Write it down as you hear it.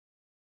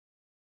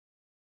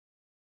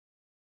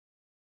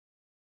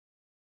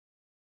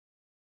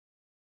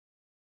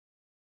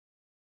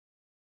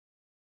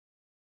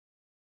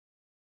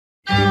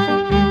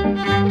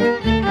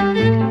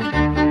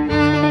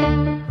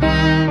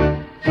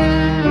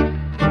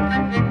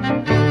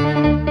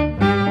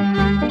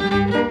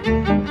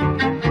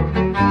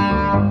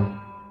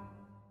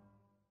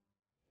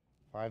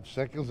5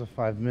 seconds or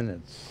 5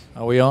 minutes?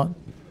 Are we on?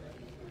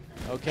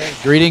 Okay.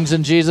 Greetings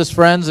in Jesus,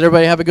 friends. Did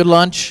everybody have a good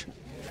lunch?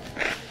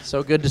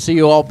 So good to see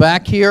you all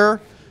back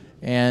here.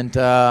 And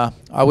are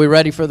we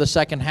ready for the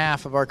second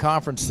half of our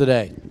conference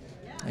today?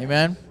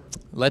 Amen.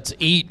 Let's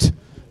eat.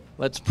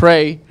 Let's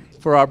pray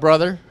for our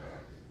brother.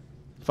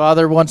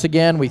 Father, once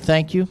again, we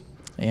thank you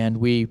and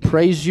we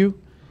praise you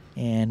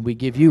and we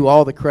give you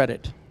all the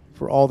credit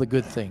for all the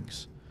good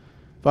things.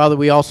 Father,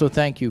 we also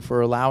thank you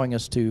for allowing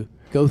us to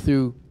go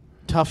through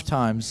tough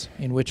times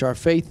in which our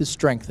faith is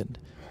strengthened.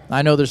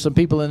 I know there's some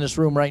people in this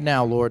room right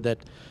now, Lord, that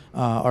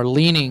are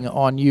leaning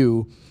on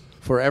you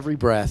for every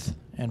breath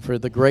and for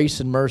the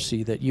grace and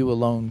mercy that you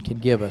alone can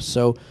give us.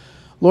 So,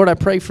 Lord, I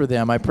pray for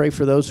them. I pray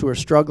for those who are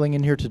struggling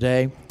in here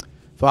today.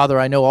 Father,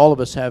 I know all of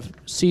us have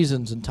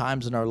seasons and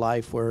times in our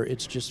life where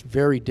it's just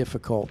very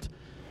difficult.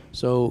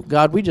 So,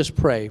 God, we just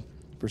pray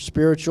for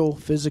spiritual,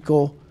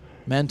 physical,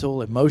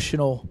 mental,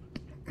 emotional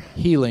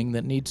healing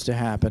that needs to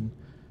happen.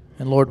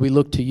 And, Lord, we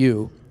look to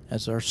you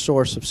as our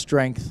source of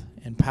strength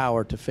and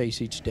power to face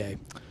each day.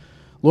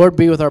 Lord,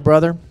 be with our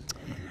brother.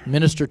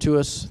 Minister to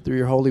us through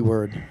your holy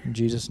word. In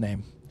Jesus'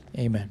 name,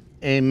 amen.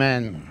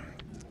 Amen.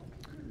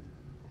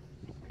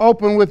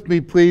 Open with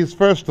me, please,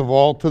 first of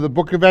all, to the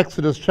book of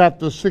Exodus,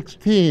 chapter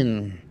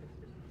 16.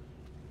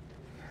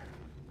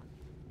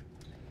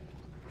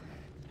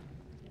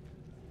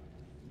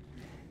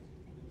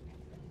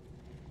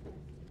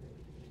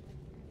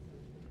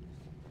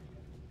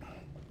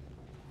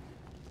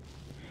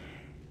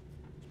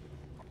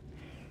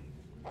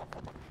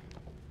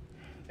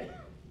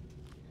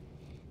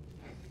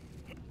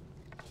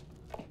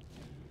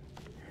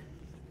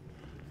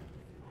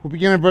 We'll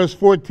begin in verse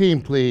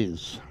 14,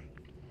 please.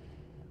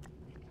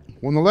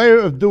 When the layer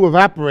of dew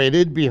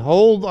evaporated,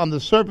 behold, on the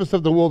surface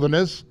of the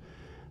wilderness,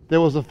 there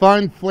was a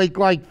fine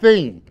flake-like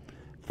thing,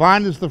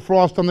 fine as the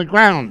frost on the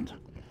ground.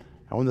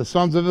 And when the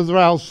sons of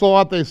Israel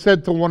saw it, they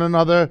said to one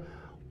another,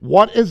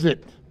 "What is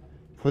it?"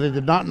 For they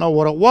did not know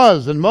what it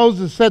was. And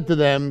Moses said to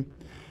them,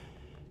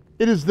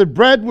 "It is the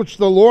bread which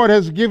the Lord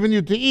has given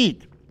you to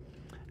eat.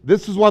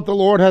 This is what the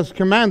Lord has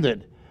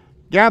commanded.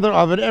 Gather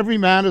of it every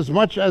man as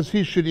much as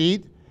he should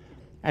eat,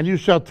 and you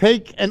shall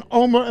take an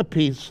omer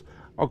apiece,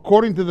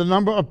 according to the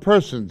number of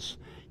persons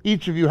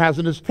each of you has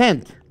in his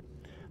tent."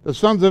 The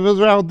sons of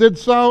Israel did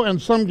so,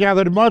 and some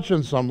gathered much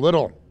and some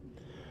little.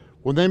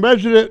 When they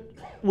measured it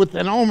with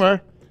an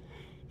omer,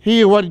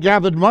 he who had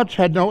gathered much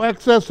had no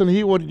excess, and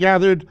he who had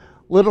gathered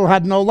little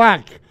had no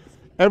lack.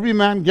 Every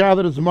man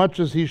gathered as much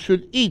as he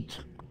should eat.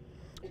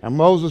 And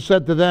Moses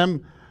said to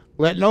them,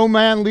 "Let no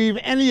man leave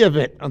any of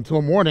it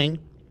until morning."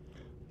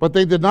 But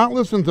they did not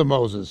listen to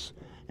Moses,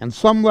 and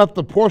some left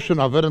a portion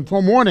of it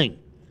until morning.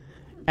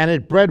 And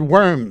it bred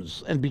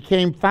worms and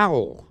became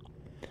foul.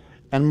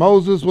 And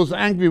Moses was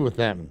angry with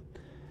them.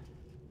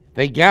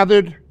 They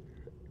gathered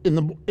in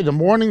the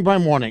morning by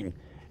morning,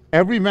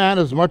 every man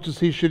as much as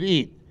he should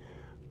eat.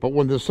 But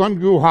when the sun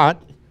grew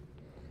hot,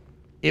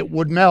 it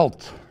would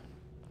melt.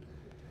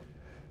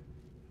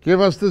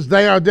 Give us this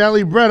day our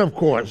daily bread, of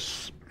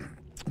course.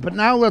 But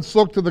now let's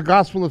look to the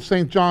Gospel of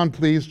St. John,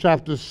 please,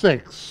 chapter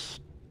 6.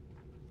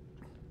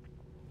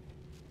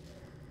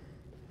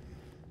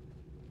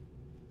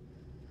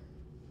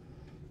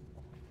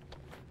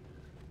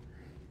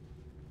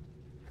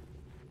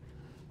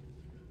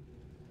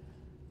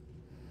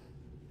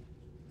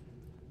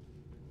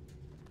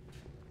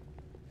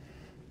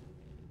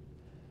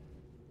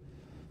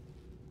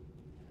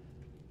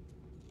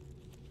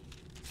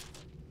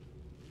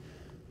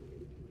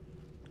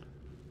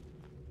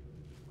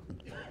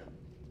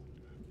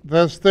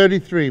 Verse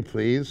 33,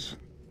 please.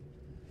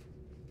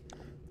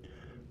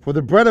 For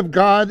the bread of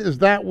God is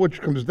that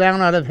which comes down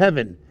out of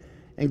heaven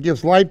and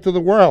gives life to the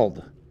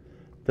world.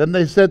 Then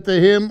they said to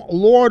him,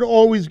 "Lord,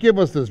 always give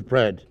us this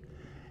bread."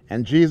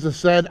 And Jesus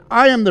said,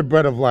 "I am the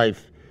bread of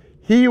life.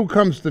 He who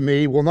comes to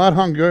me will not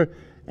hunger,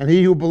 and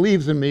he who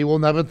believes in me will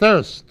never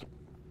thirst."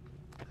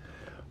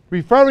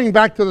 Referring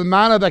back to the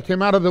manna that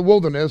came out of the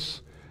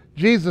wilderness,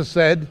 Jesus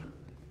said,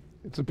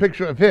 it's a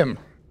picture of him.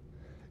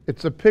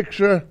 It's a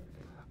picture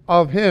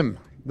of him,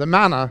 the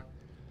manna.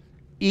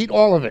 Eat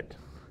all of it.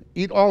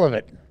 Eat all of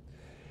it.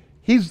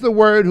 He's the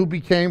Word who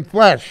became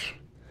flesh.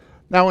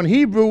 Now in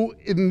Hebrew,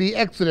 in the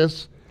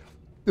Exodus,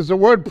 there's a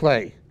word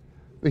play.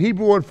 The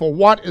Hebrew word for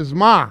what is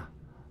ma.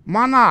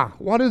 Mana,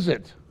 what is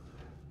it?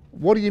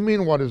 What do you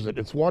mean, what is it?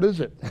 It's what is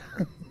it?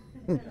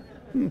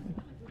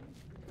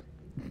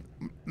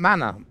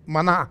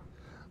 Mana.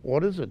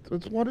 What is it?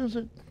 It's what is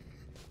it?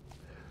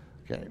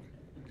 Okay.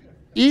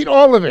 Eat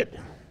all of it.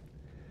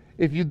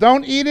 If you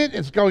don't eat it,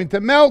 it's going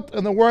to melt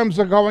and the worms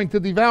are going to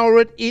devour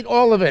it. Eat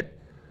all of it.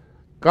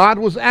 God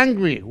was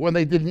angry when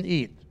they didn't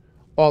eat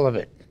all of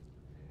it.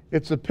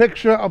 It's a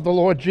picture of the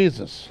Lord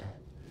Jesus.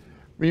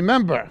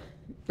 Remember,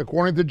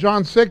 according to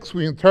John 6,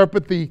 we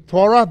interpret the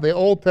Torah, the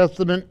Old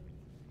Testament,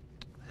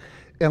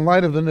 in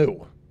light of the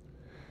New.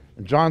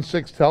 And John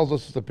 6 tells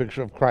us it's a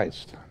picture of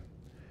Christ,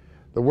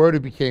 the Word who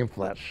became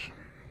flesh.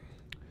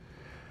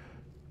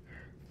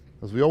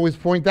 As we always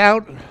point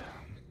out,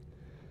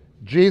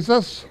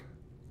 Jesus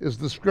is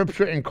the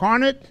Scripture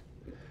incarnate.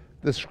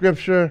 The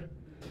Scripture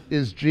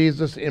is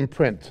Jesus in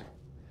print.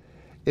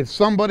 If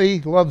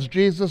somebody loves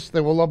Jesus,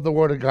 they will love the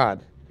Word of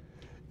God.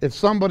 If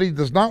somebody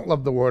does not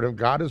love the Word of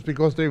God, it's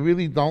because they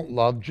really don't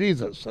love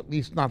Jesus, at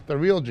least not the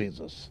real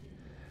Jesus.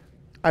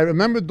 I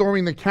remember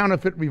during the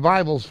counterfeit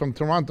revivals from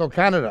Toronto,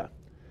 Canada,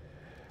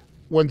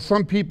 when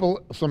some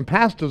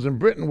pastors in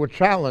Britain were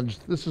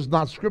challenged, this is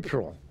not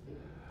scriptural.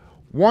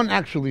 One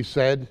actually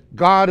said,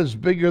 God is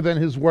bigger than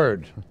his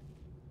word.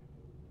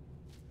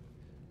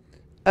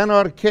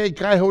 Anarche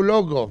kai ho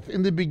logo.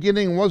 In the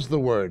beginning was the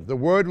Word. The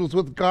Word was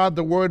with God.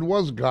 The Word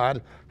was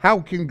God. How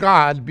can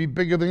God be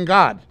bigger than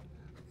God?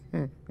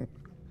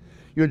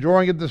 You're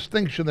drawing a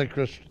distinction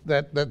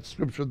that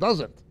Scripture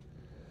doesn't.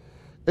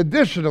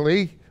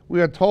 Additionally,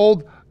 we are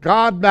told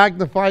God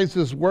magnifies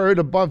his word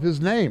above his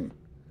name,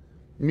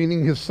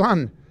 meaning his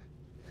Son,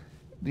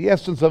 the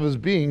essence of his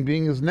being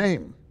his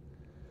name.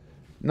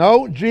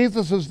 No,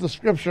 Jesus is the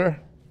Scripture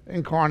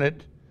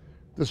incarnate.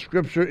 The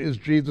Scripture is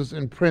Jesus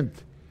in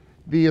print,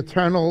 the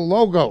eternal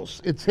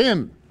Logos. It's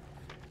him.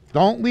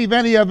 Don't leave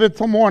any of it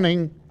till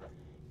morning.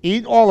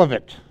 Eat all of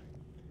it.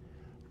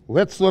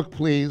 Let's look,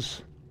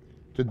 please,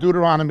 to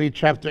Deuteronomy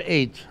chapter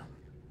 8.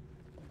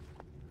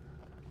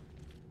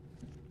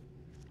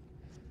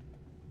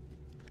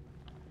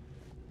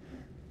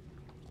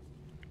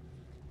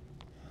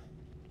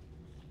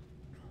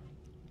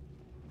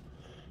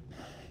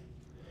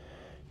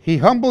 He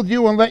humbled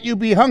you and let you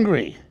be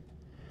hungry,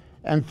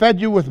 and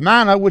fed you with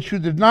manna which you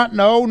did not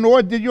know,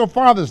 nor did your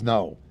fathers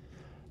know,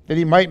 that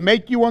he might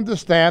make you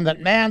understand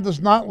that man does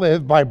not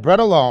live by bread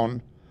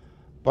alone,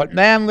 but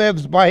man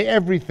lives by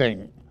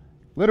everything.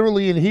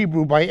 Literally in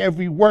Hebrew, by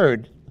every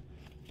word,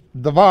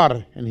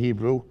 davar in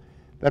Hebrew,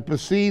 that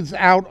proceeds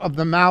out of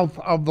the mouth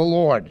of the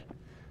Lord.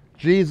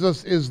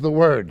 Jesus is the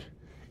Word.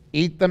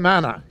 Eat the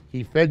manna.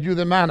 He fed you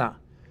the manna.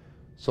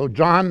 So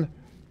John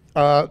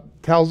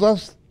tells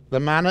us the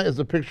manna is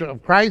a picture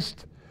of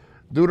Christ.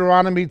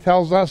 Deuteronomy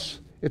tells us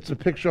it's a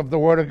picture of the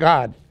Word of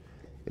God.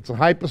 It's a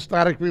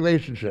hypostatic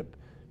relationship.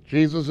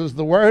 Jesus is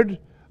the Word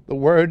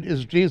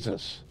is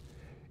Jesus.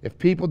 If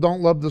people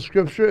don't love the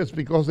Scripture, it's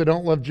because they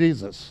don't love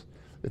Jesus.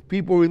 If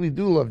people really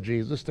do love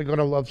Jesus, they're going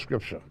to love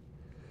Scripture.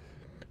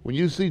 When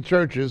you see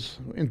churches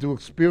into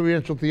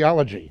experiential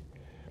theology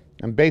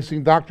and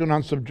basing doctrine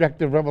on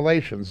subjective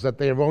revelations that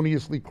they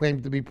erroneously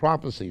claim to be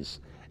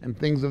prophecies and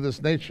things of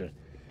this nature,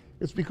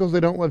 it's because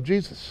they don't love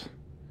Jesus.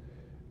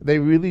 They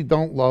really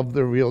don't love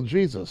the real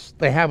Jesus.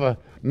 They have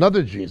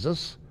another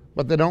Jesus,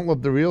 but they don't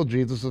love the real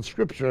Jesus of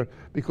Scripture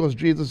because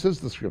Jesus is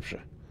the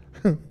Scripture.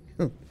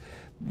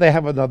 They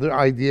have another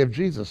idea of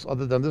Jesus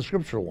other than the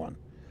scriptural one.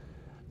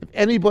 If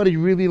anybody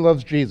really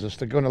loves Jesus,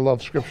 they're going to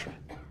love Scripture.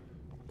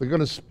 They're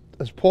going to,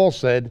 as Paul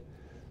said,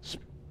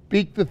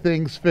 speak the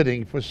things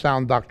fitting for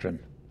sound doctrine.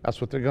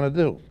 That's what they're going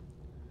to do.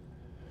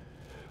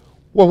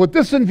 Well, with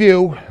this in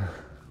view,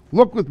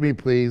 look with me,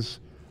 please,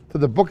 to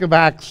the book of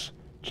Acts,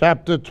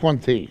 chapter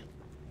 20.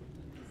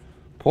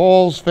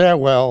 Paul's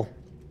farewell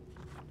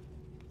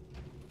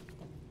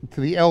to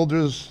the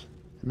elders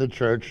in the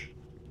church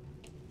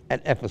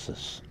at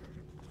Ephesus.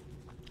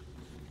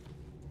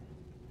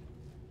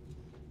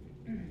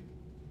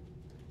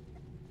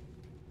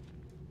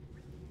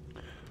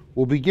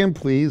 We'll begin,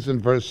 please,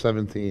 in verse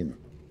 17.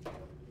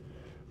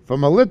 From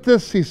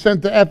Miletus he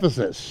sent to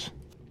Ephesus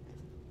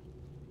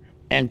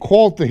and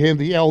called to him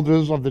the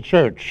elders of the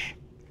church.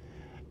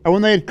 And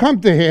when they had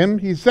come to him,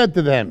 he said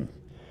to them,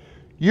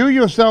 You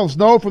yourselves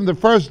know from the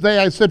first day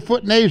I set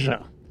foot in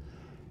Asia,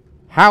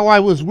 how I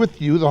was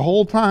with you the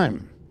whole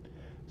time,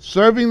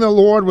 serving the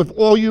Lord with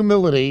all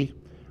humility,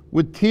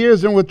 with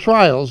tears and with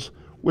trials,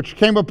 which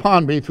came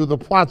upon me through the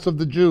plots of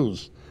the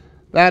Jews,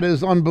 that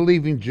is,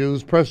 unbelieving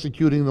Jews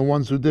persecuting the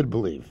ones who did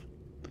believe.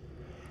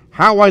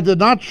 How I did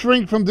not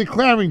shrink from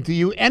declaring to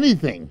you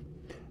anything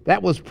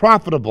that was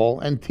profitable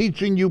and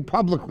teaching you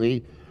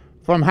publicly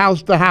from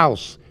house to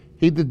house.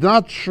 He did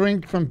not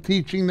shrink from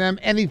teaching them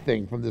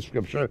anything from the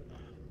Scripture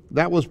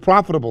that was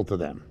profitable to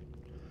them,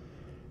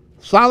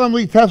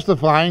 solemnly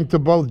testifying to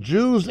both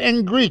Jews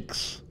and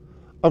Greeks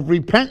of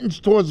repentance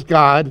towards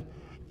God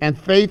and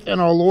faith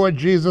in our Lord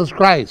Jesus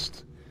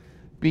Christ.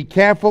 Be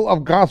careful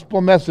of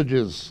gospel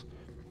messages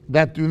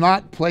that do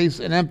not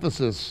place an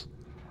emphasis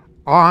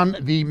on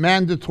the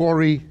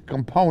mandatory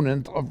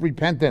component of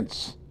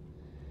repentance.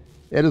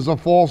 It is a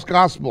false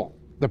gospel.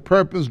 The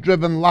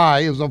purpose-driven lie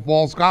is a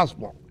false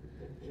gospel.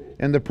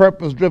 In the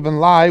purpose-driven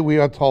lie, we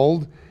are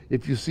told,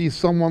 if you see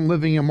someone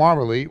living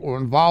immorally or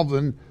involved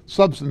in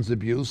substance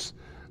abuse,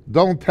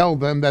 don't tell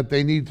them that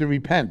they need to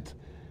repent.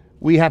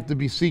 We have to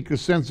be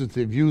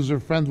seeker-sensitive,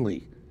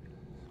 user-friendly.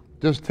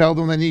 Just tell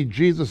them they need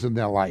Jesus in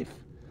their life.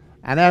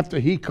 And after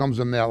he comes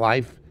in their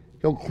life,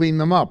 he'll clean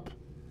them up.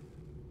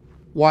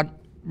 What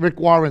Rick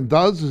Warren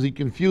does is he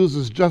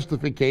confuses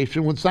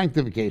justification with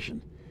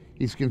sanctification.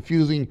 He's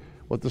confusing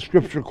what the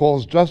Scripture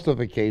calls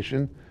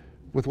justification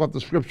with what the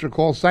Scripture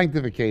calls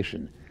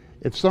sanctification.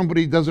 If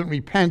somebody doesn't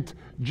repent,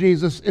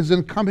 Jesus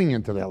isn't coming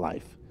into their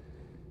life.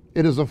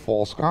 It is a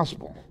false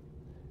gospel.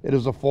 It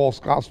is a false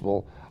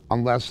gospel.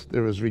 unless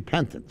there is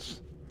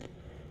repentance.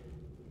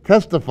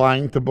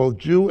 Testifying to both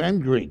Jew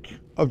and Greek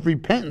of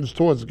repentance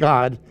towards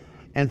God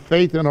and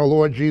faith in our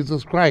Lord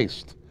Jesus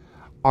Christ.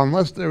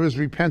 Unless there is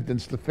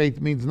repentance, the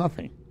faith means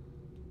nothing.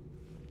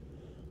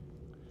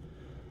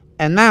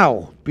 And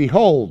now,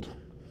 behold,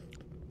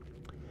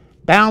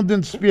 bound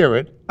in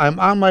spirit, I'm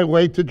on my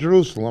way to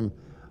Jerusalem,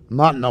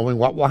 not knowing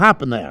what will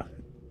happen there,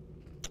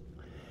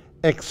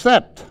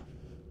 except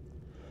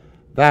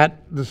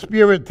that the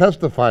Spirit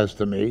testifies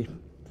to me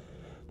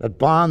that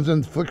bonds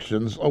and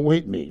afflictions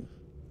await me.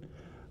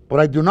 But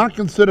I do not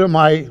consider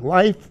my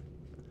life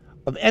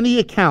of any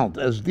account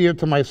as dear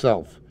to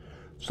myself,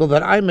 so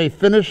that I may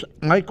finish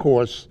my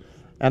course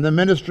and the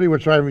ministry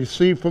which I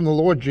received from the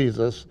Lord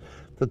Jesus,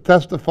 to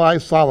testify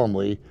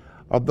solemnly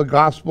of the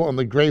gospel and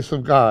the grace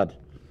of God.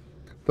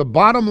 The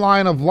bottom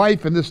line of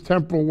life in this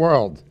temporal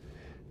world,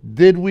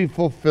 did we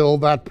fulfill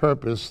that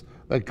purpose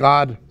that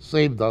God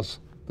saved us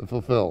to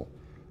fulfill,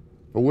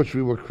 for which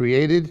we were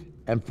created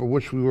and for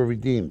which we were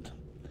redeemed?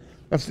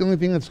 That's the only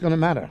thing that's going to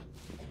matter.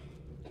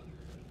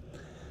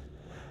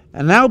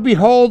 And now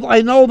behold,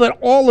 I know that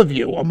all of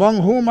you,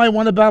 among whom I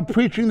went about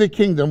preaching the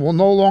kingdom, will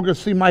no longer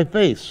see my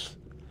face.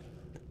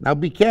 Now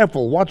be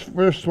careful. Watch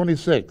verse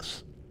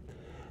 26.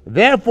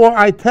 Therefore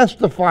I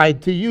testify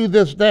to you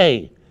this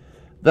day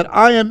that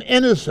I am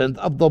innocent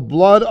of the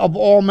blood of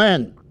all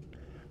men.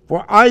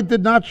 For I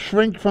did not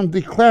shrink from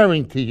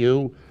declaring to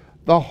you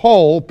the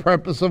whole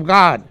purpose of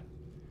God.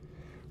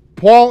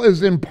 Paul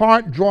is in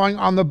part drawing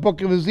on the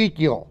book of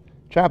Ezekiel,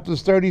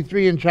 chapters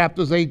 33 and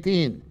chapters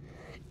 18.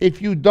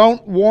 If you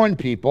don't warn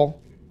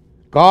people,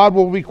 God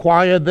will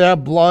require their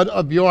blood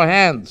of your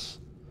hands.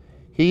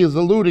 He is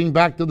alluding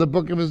back to the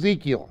book of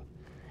Ezekiel.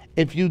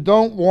 If you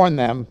don't warn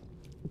them,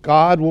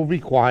 God will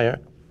require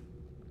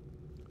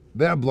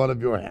their blood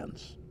of your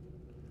hands.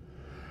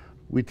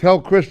 We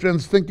tell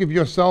Christians, think of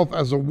yourself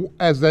as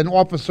an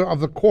officer of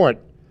the court.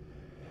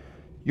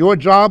 Your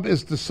job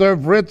is to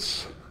serve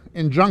writs,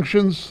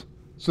 injunctions,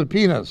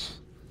 subpoenas.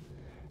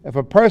 If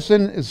a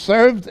person is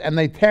served and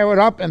they tear it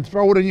up and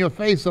throw it in your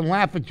face and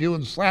laugh at you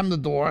and slam the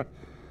door,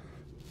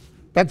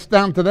 that's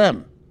down to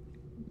them.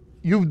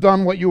 You've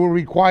done what you were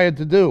required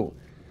to do.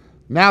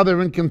 Now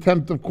they're in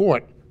contempt of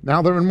court.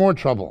 Now they're in more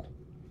trouble.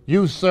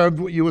 You served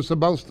what you were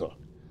supposed to.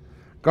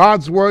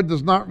 God's word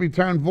does not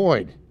return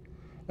void.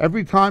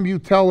 Every time you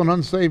tell an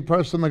unsaved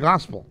person the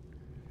gospel,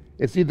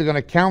 it's either going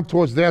to count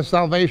towards their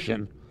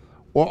salvation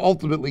or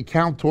ultimately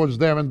count towards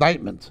their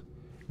indictment.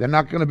 They're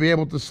not going to be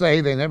able to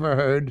say they never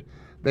heard,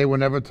 they were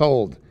never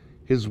told.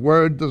 His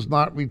word does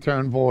not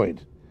return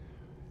void.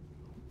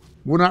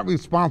 We're not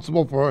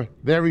responsible for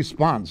their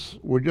response.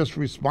 We're just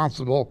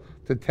responsible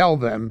to tell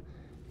them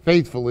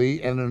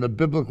faithfully and in a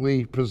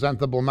biblically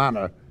presentable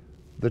manner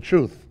the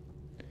truth.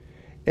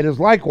 It is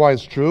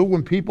likewise true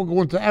when people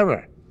go into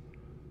error.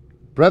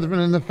 Brethren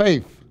in the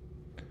faith,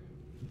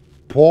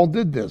 Paul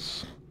did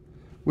this.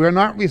 We are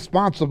not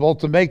responsible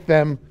to make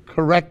them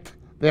correct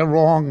their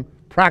wrong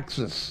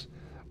praxis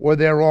or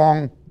their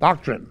wrong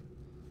doctrine,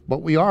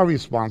 but we are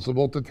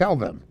responsible to tell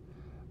them.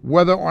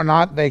 Whether or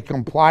not they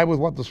comply with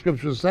what the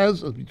Scripture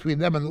says is between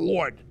them and the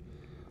Lord.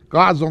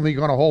 God's only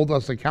going to hold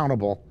us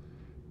accountable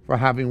for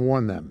having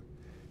warned them.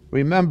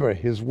 Remember,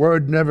 his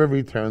word never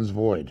returns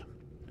void.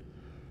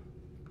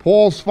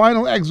 Paul's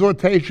final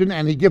exhortation,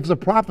 and he gives a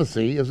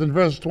prophecy, is in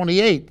verse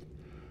 28.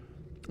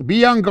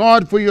 Be on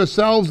guard for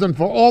yourselves and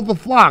for all the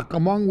flock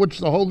among which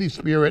the Holy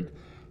Spirit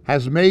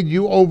has made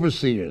you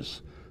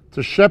overseers,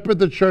 to shepherd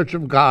the church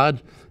of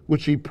God,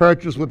 which he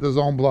purchased with his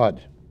own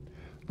blood.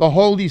 The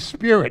Holy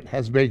Spirit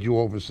has made you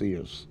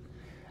overseers.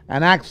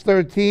 In Acts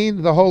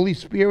 13, the Holy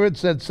Spirit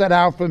said, set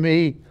out for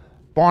me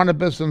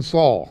Barnabas and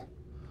Saul.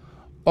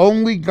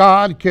 Only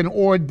God can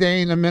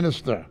ordain a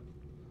minister.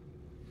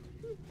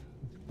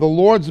 The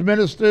Lord's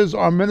ministers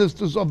are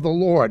ministers of the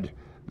Lord.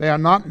 They are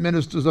not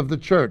ministers of the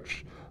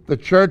church. The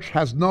church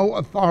has no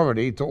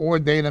authority to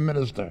ordain a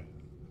minister.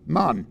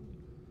 None.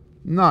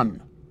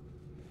 None.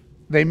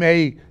 They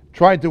may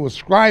try to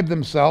ascribe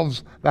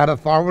themselves that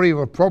authority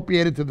or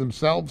appropriate it to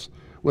themselves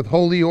with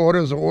holy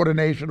orders or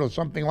ordination or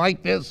something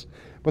like this,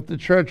 but the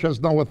church has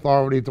no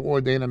authority to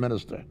ordain a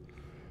minister.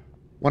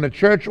 When a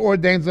church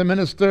ordains a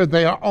minister,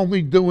 they are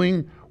only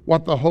doing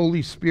what the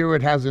Holy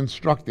Spirit has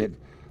instructed.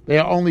 They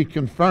are only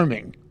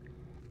confirming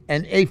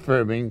and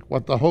affirming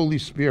what the Holy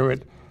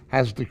Spirit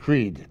has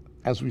decreed,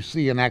 as we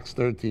see in Acts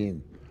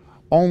 13.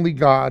 Only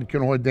God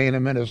can ordain a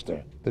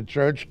minister. The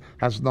church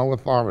has no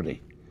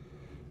authority.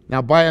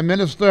 Now, by a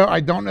minister, I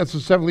don't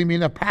necessarily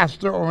mean a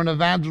pastor or an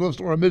evangelist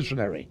or a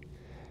missionary.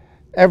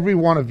 Every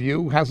one of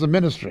you has a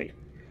ministry.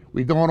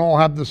 We don't all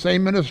have the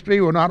same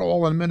ministry. We're not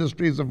all in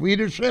ministries of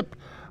leadership,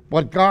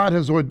 but God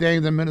has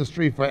ordained a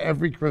ministry for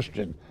every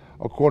Christian,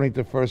 according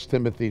to 1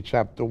 Timothy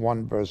chapter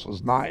 1,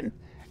 verses 9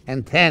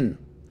 and 10.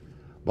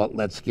 But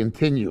let's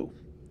continue.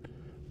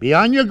 Be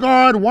on your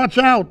guard, watch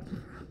out.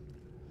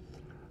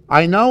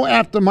 I know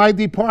after my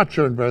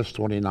departure, in verse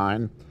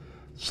 29,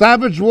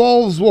 savage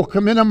wolves will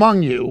come in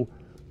among you,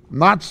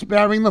 not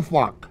sparing the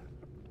flock.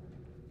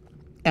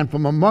 And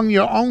from among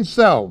your own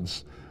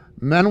selves,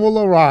 men will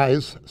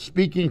arise,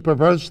 speaking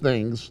perverse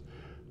things,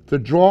 to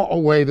draw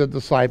away the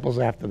disciples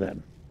after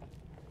them.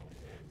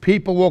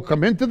 People will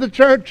come into the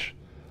church,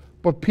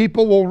 but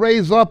people will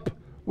raise up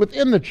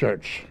within the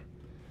church.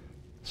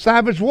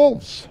 Savage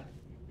wolves.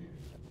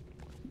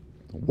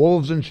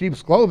 Wolves in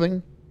sheep's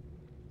clothing,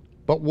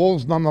 but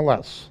wolves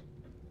nonetheless.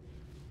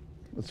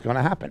 It's going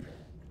to happen.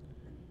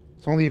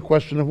 It's only a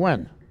question of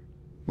when,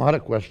 not a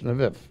question of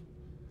if.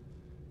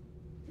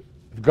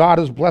 If God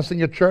is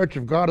blessing a church,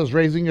 if God is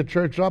raising a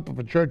church up, if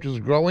a church is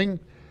growing,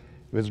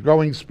 if it's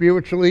growing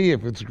spiritually,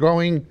 if it's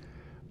growing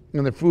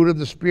in the fruit of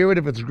the Spirit,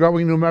 if it's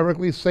growing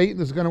numerically,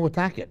 Satan is going to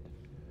attack it.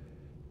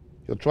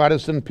 He'll try to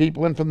send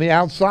people in from the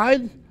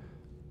outside,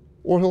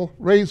 or he'll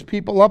raise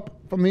people up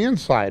from the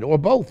inside, or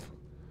both.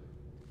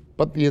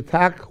 But the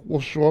attack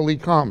will surely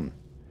come.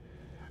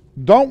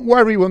 Don't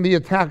worry when the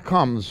attack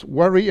comes.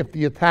 Worry if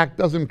the attack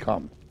doesn't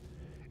come.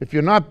 If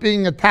you're not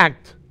being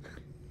attacked,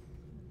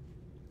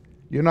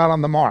 you're not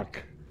on the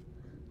mark.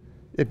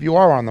 If you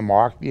are on the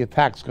mark, the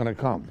attack's going to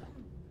come.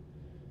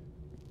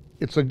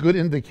 It's a good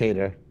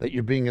indicator that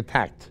you're being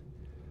attacked.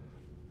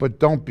 But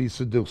don't be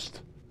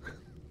seduced.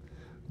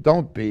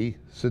 Don't be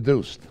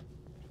seduced.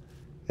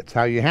 It's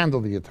how you handle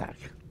the attack.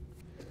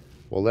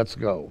 Well, let's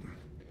go.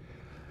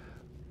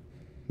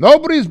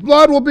 Nobody's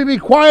blood will be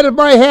required of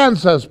my hand,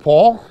 says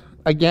Paul,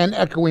 again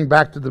echoing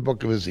back to the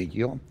book of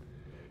Ezekiel,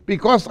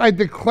 because I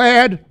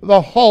declared the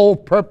whole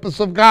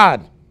purpose of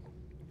God.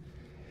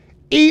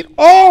 Eat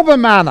all the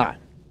manna.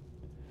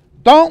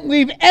 Don't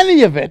leave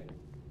any of it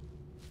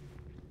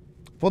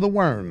for the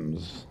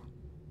worms.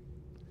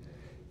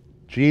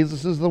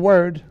 Jesus is the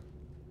Word.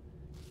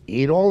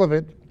 Eat all of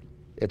it.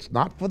 It's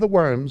not for the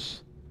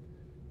worms.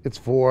 It's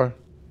for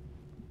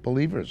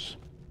believers.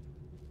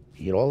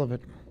 Eat all of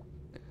it.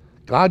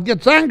 God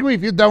gets angry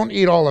if you don't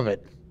eat all of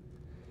it,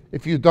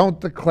 if you don't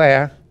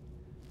declare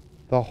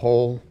the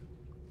whole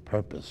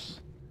purpose.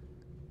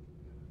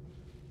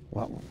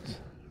 Well,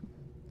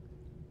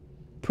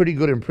 pretty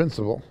good in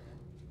principle.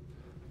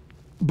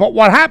 But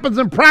what happens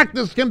in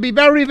practice can be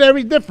very,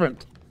 very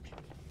different.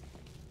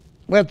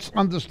 Let's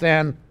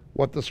understand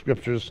what the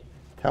scriptures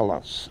tell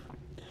us.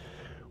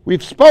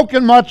 We've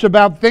spoken much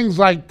about things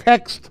like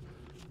text,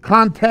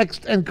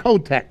 context, and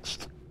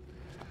co-text.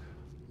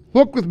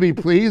 Look with me,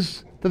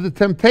 please, to the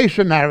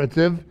temptation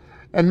narrative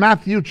in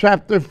Matthew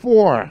chapter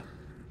 4.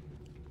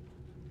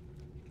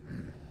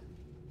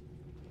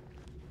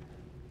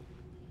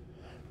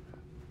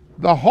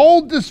 The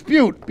whole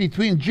dispute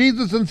between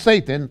Jesus and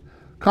Satan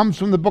comes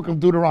from the book of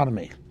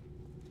Deuteronomy.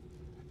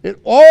 It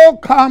all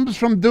comes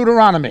from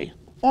Deuteronomy,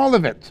 all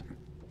of it.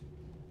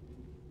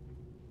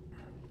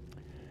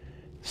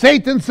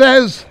 Satan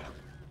says,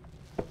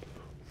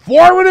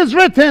 "For it is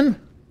written,"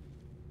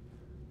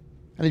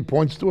 and he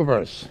points to a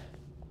verse.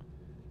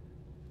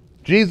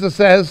 Jesus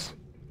says,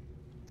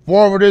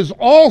 "For it is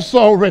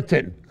also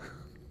written."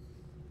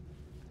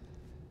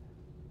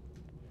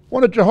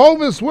 When a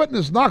Jehovah's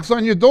Witness knocks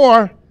on your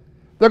door,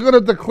 they're going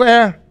to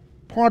declare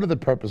part of the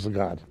purpose of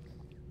God.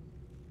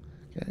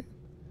 Okay?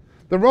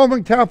 The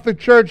Roman Catholic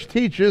Church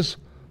teaches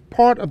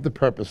part of the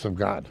purpose of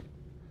God.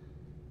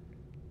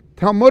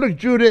 Talmudic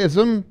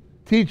Judaism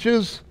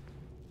teaches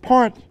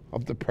part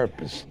of the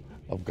purpose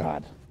of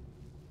God.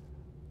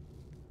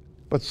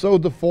 But so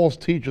do false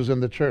teachers in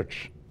the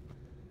church.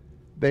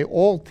 They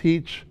all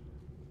teach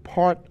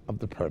part of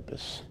the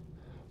purpose.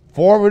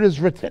 For it is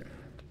written.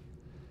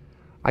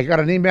 I got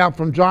an email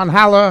from John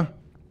Haller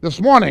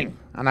this morning,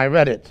 and I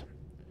read it.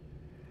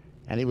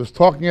 And he was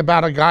talking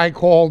about a guy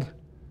called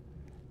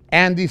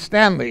Andy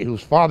Stanley,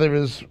 whose father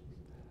is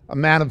a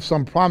man of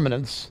some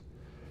prominence,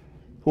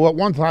 who at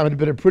one time had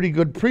been a pretty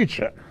good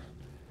preacher.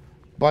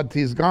 But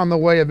he's gone the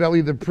way of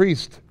Eli the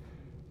priest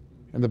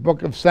in the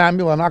book of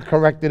Samuel and not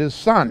corrected his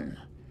son.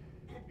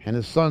 And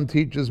his son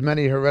teaches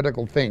many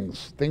heretical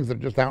things that are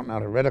just out and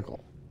out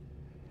heretical.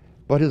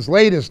 But his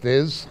latest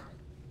is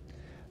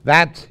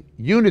that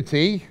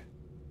unity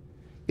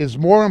is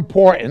more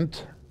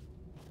important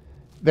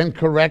than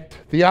correct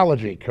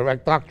theology,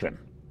 correct doctrine.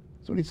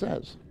 That's what he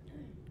says.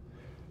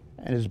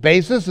 And his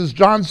basis is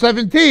John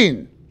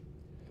 17.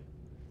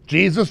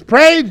 Jesus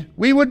prayed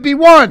we would be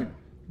one.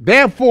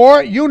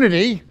 Therefore,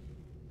 unity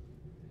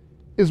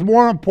is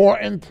more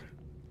important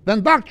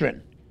than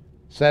doctrine,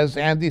 says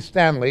Andy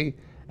Stanley,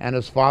 and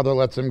his father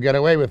lets him get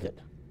away with it.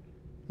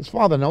 His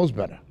father knows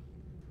better.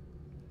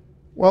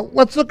 Well,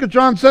 let's look at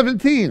John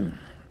 17.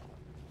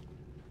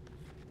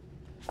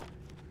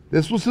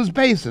 This was his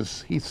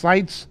basis. He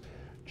cites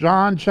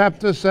John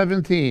chapter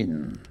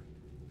 17.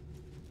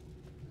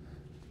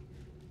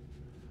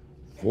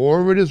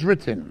 For it is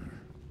written.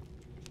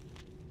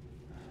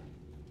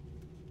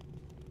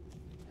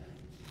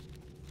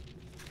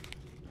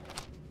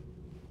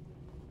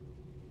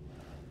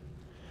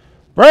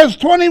 Verse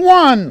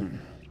 21.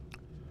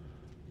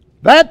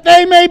 That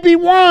they may be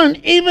one,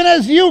 even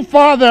as you,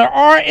 Father,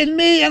 are in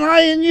me and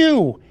I in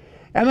you,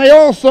 and they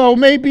also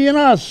may be in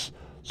us,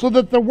 so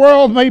that the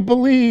world may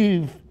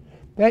believe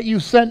that you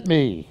sent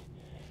me.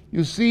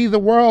 You see, the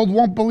world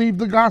won't believe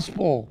the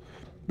gospel.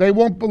 They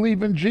won't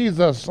believe in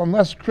Jesus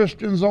unless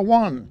Christians are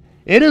one.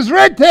 It is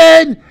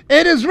written!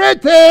 It is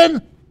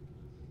written!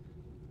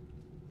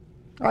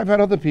 I've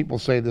had other people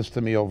say this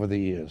to me over the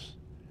years,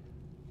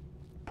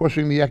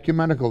 pushing the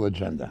ecumenical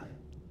agenda.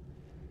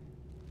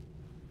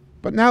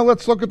 But now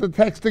let's look at the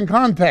text in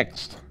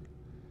context.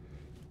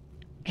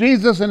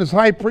 Jesus in his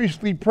high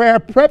priestly prayer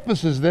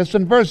prefaces this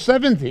in verse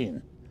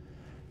 17.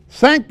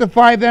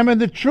 Sanctify them in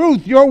the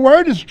truth. Your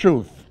word is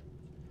truth.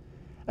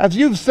 As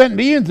you've sent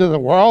me into the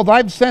world,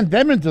 I've sent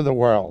them into the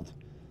world.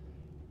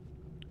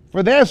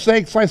 For their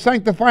sakes I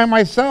sanctify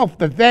myself,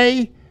 that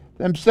they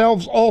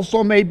themselves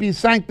also may be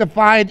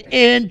sanctified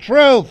in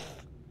truth.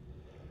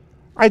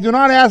 I do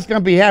not ask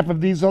on behalf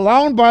of these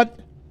alone, but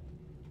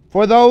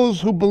for those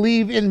who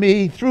believe in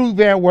me through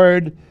their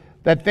word,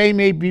 that they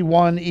may be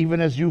one,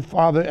 even as you,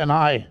 Father, and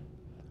I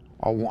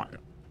are one.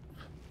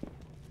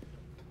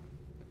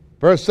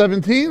 Verse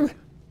 17,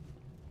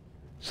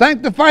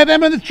 sanctify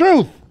them in the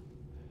truth.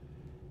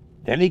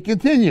 Then he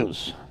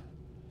continues,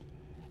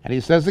 and he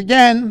says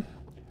again,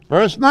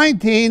 verse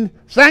 19,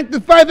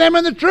 sanctify them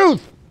in the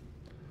truth.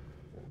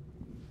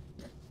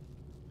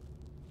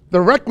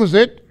 The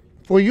requisite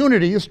for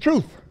unity is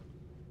truth.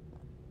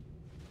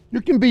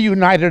 You can be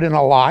united in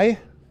a lie.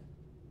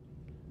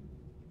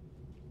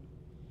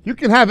 You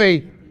can have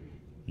a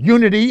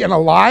unity in a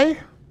lie,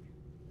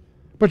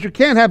 but you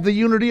can't have the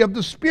unity of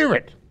the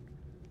Spirit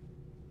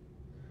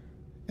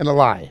in a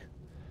lie.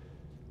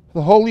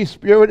 The Holy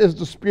Spirit is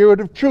the Spirit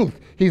of truth.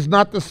 He's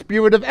not the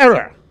spirit of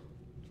error.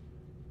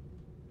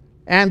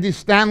 Andy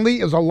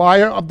Stanley is a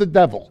liar of the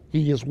devil.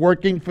 He is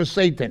working for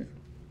Satan.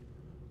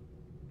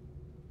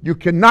 You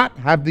cannot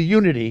have the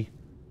unity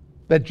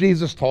that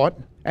Jesus taught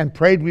and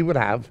prayed we would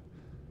have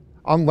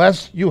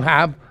unless you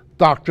have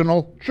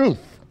doctrinal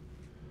truth.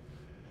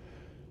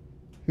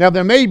 Now,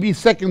 there may be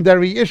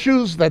secondary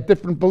issues that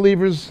different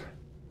believers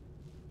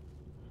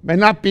may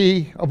not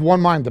be of one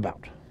mind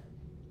about.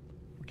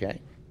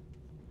 Okay?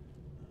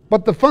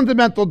 But the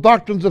fundamental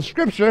doctrines of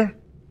Scripture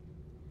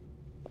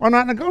are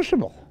not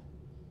negotiable.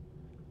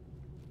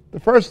 The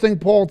first thing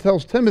Paul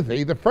tells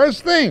Timothy, the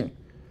first thing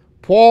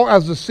Paul,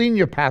 as a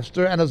senior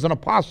pastor and as an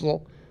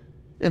apostle,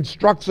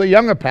 instructs a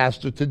younger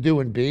pastor to do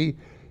and be,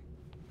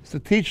 is to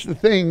teach the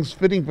things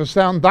fitting for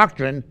sound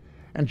doctrine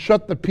and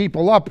shut the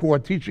people up who are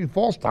teaching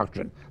false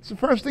doctrine. It's the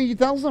first thing he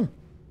tells them.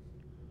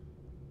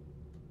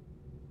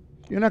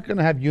 You're not going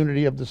to have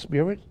unity of the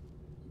Spirit.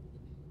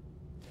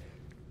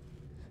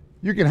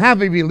 You can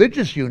have a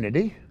religious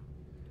unity.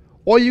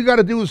 All you got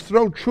to do is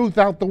throw truth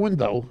out the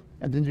window,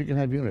 and then you can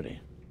have unity.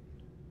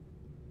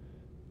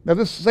 Now,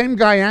 this same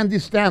guy, Andy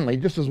Stanley,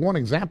 just as one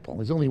example,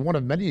 he's only one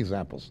of many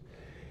examples,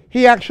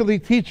 he actually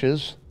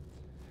teaches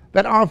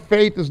that our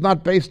faith is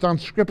not based on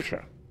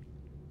Scripture.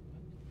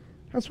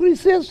 That's what he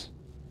says.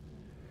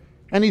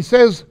 And he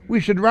says we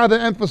should rather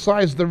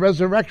emphasize the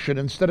resurrection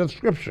instead of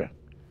Scripture.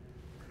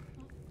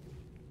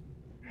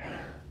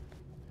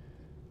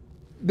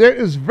 There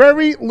is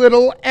very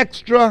little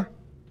extra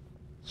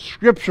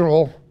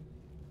scriptural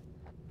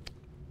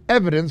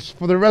evidence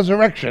for the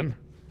resurrection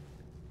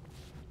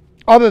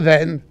other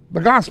than the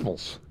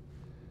Gospels.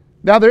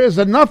 Now, there is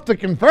enough to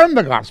confirm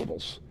the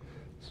Gospels.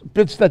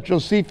 Bits that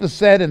Josephus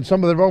said and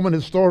some of the Roman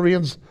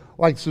historians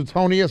like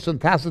Suetonius and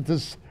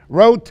Tacitus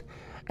wrote,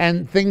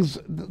 and things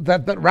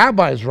that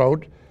rabbis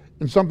wrote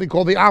in something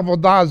called the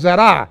Avodah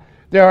Zarah.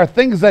 There are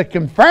things that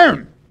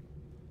confirm,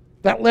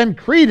 that lend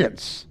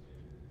credence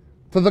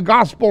to the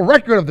gospel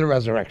record of the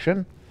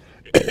resurrection.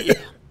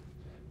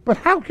 But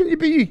how can you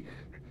be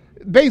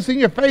basing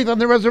your faith on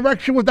the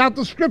resurrection without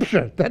the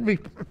Scripture?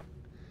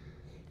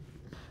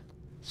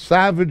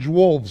 Savage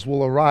wolves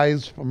will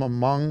arise from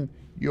among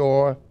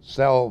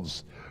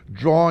yourselves,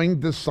 drawing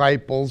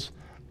disciples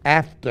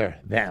after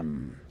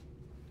them.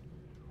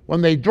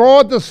 When they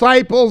draw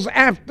disciples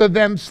after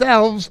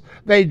themselves,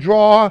 they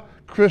draw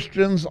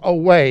Christians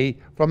away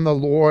from the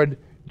Lord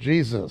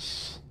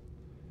Jesus.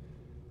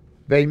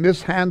 They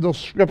mishandle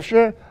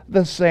Scripture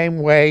the same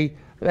way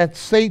that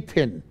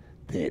Satan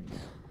did.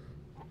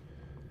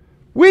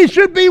 We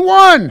should be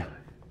one.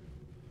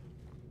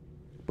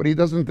 But he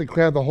doesn't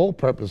declare the whole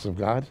purpose of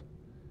God.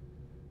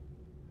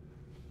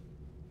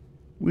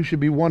 We should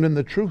be one in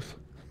the truth.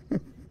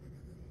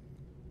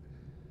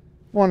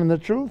 One in the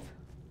truth.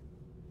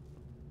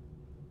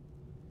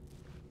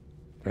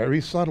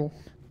 Very subtle.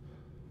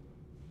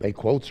 They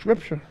quote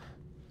Scripture.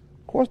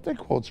 Of course they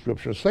quote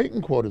Scripture.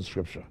 Satan quoted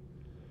Scripture.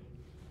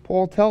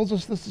 Paul tells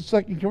us this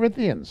in 2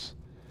 Corinthians.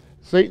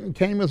 Satan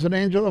came as an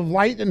angel of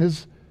light, and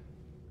his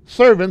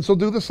servants will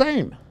do the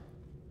same.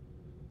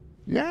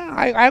 Yeah,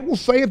 I will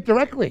say it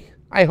directly.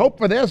 I hope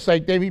for their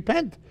sake they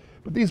repent.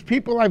 But these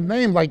people I've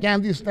named, like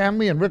Andy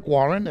Stanley and Rick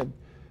Warren and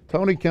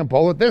Tony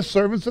Campolo, they're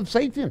servants of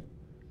Satan.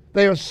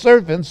 They are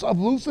servants of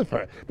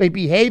Lucifer. They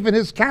behave in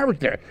his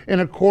character in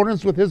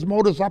accordance with his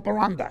modus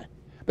operandi.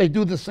 They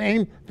do the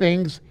same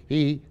things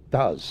he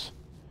does.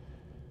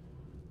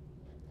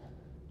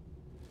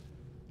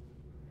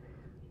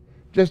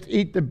 Just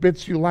eat the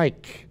bits you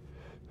like.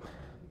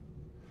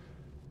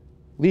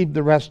 Leave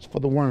the rest for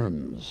the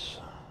worms.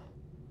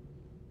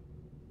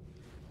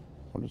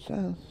 what it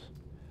says.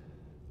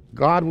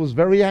 God was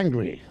very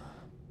angry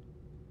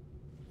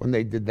when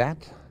they did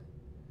that,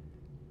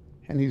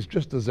 and he's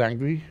just as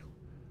angry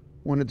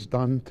when it's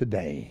done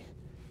today.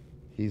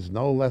 He's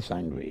no less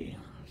angry.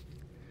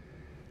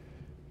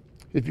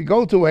 If you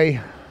go to a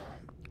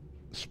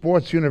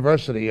sports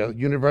university, a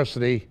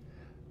university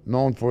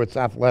known for its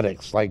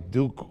athletics, like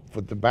Duke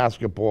for the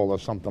basketball or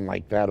something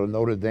like that, or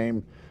Notre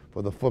Dame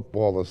for the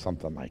football or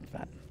something like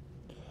that,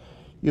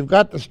 you've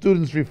got the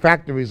students'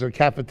 refectories or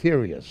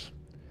cafeterias.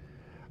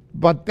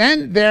 But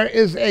then there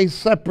is a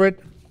separate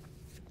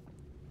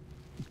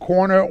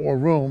corner or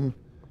room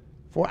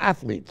for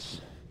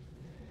athletes.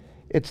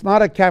 It's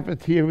not a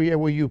cafeteria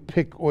where you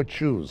pick or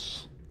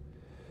choose.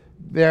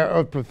 There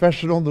are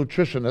professional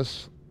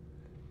nutritionists,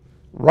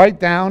 right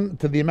down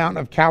to the amount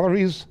of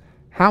calories,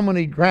 how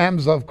many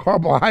grams of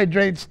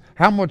carbohydrates,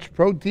 how much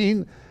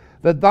protein.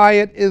 The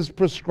diet is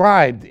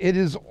prescribed. It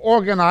is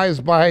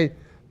organized by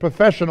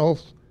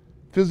professionals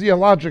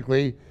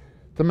physiologically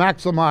to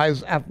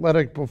maximize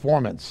athletic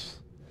performance.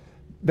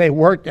 They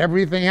work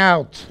everything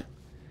out.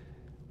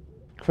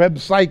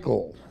 Krebs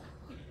cycle.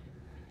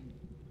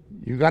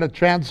 You got to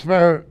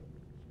transfer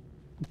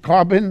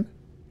carbon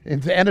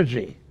into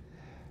energy.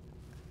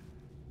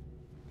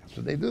 That's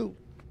what they do.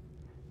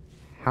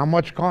 How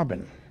much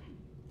carbon?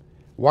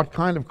 What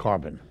kind of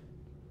carbon?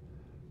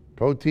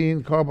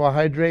 Protein,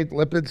 carbohydrate,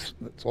 lipids,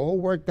 it's all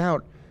worked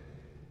out.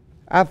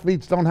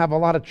 Athletes don't have a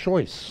lot of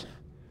choice.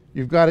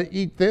 You've got to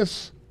eat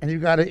this, and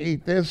you've got to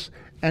eat this,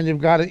 and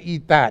you've got to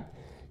eat that.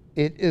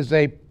 It is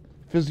a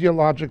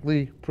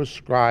physiologically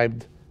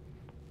prescribed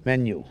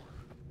menu.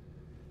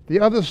 The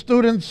other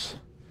students,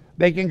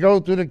 they can go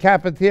to the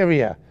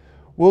cafeteria.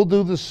 We'll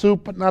do the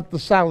soup, but not the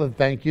salad,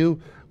 thank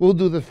you. We'll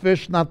do the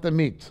fish, not the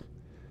meat.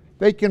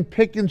 They can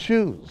pick and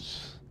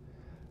choose.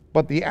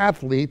 But the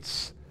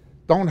athletes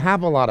don't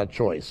have a lot of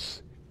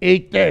choice.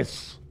 Eat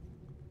this.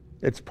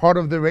 It's part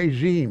of the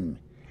regime.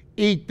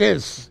 Eat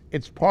this.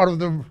 It's part of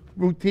the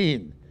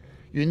routine.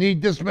 You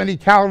need this many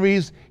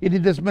calories. You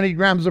need this many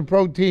grams of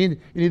protein.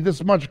 You need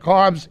this much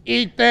carbs.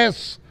 Eat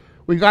this.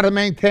 We got to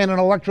maintain an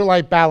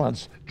electrolyte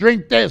balance.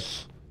 Drink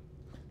this.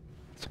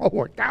 It's all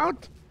worked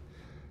out.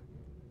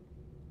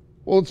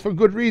 Well, it's for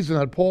good reason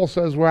that Paul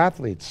says we're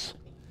athletes.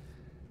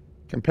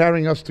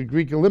 Comparing us to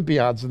Greek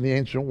Olympiads in the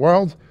ancient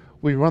world,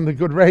 we run the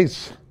good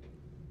race.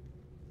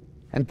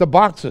 And to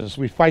boxers,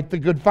 we fight the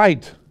good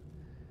fight.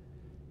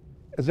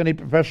 As any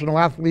professional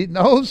athlete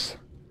knows,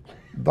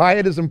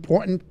 diet is an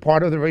important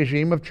part of the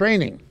regime of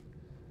training.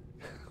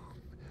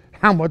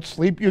 How much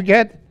sleep you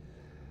get,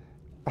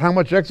 how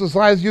much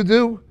exercise you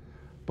do,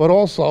 but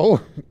also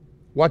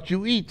what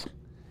you eat.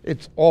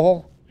 It's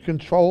all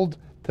controlled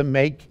to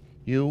make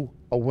you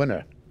a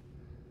winner.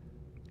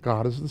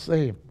 God is the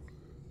same.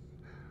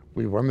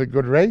 We run the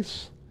good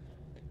race.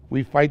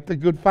 We fight the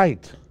good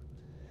fight.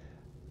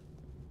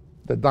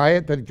 The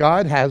diet that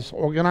God has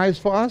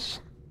organized for us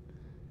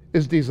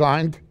is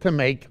designed to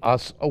make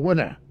us a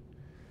winner.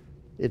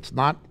 It's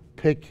not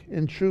pick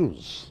and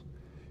choose.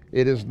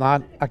 It is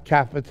not a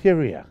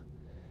cafeteria.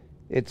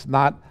 It's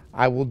not,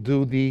 I will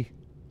do the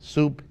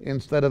soup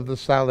instead of the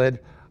salad.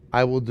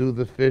 I will do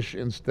the fish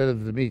instead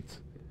of the meat.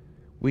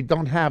 We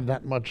don't have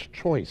that much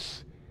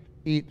choice.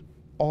 Eat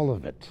all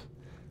of it.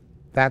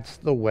 That's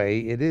the way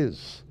it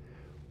is.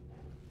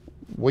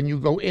 When you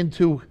go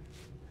into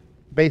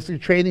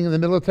basic training in the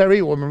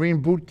military or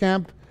Marine boot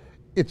camp,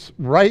 it's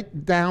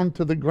right down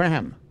to the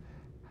gram.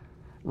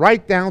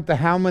 Right down to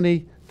how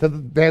many, to the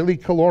daily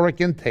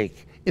caloric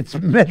intake. It's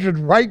measured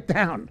right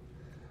down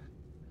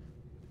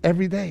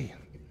every day.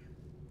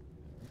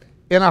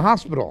 In a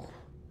hospital,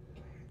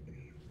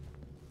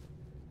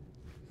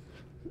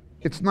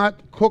 it's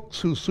not cooks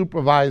who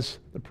supervise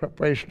the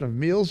preparation of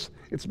meals,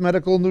 it's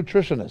medical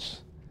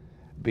nutritionists,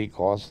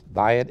 because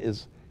diet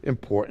is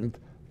important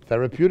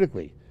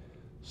therapeutically.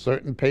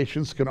 Certain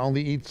patients can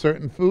only eat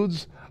certain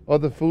foods,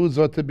 other foods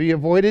are to be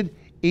avoided.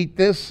 Eat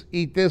this,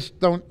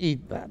 don't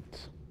eat that.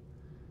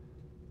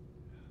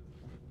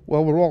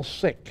 Well, we're all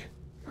sick.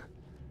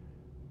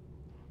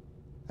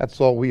 That's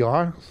all we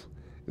are.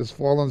 As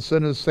fallen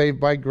sinners saved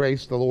by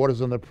grace, the Lord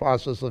is in the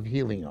process of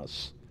healing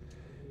us.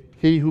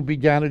 He who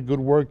began a good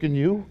work in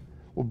you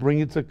will bring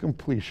it to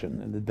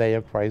completion in the day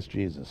of Christ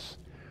Jesus.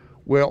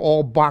 We're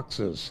all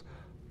boxers.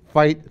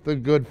 Fight the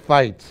good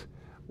fight.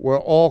 We're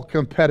all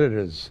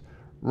competitors.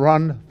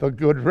 Run the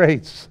good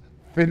race.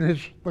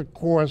 Finish the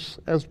course,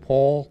 as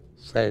Paul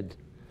said.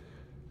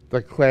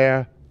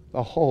 Declare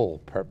the whole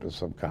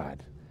purpose of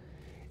God.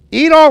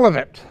 Eat all of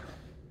it.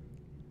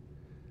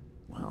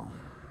 Well,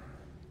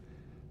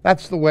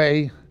 that's the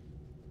way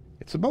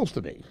it's supposed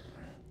to be.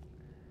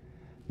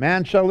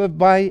 Man shall live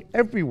by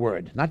every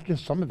word, not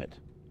just some of it.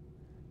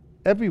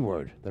 Every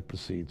word that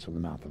proceeds from the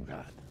mouth of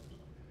God.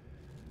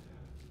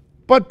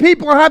 But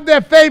people have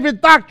their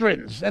favorite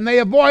doctrines, and they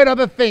avoid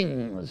other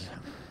things.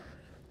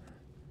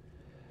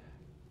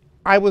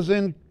 I was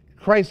in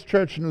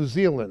Christchurch, New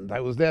Zealand.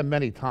 I was there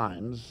many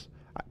times.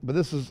 But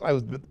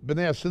been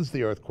there since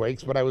the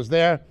earthquakes, but I was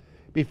there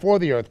before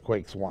the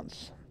earthquakes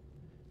once.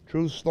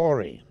 True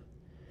story.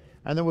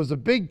 And there was a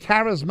big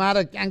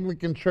charismatic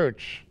Anglican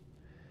church.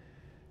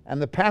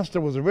 And the pastor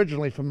was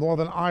originally from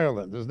Northern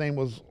Ireland. His name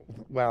was,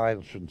 well, I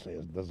shouldn't say it,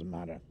 it doesn't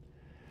matter.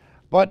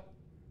 But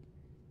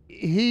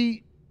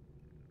he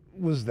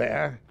was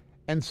there,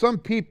 and some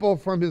people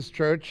from his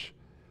church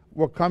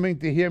were coming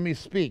to hear me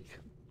speak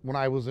when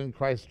I was in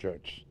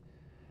Christchurch.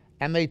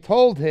 And they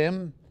told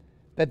him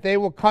that they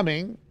were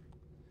coming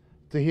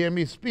to hear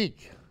me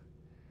speak.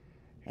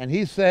 And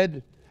he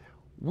said,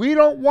 "We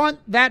don't want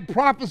that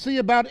prophecy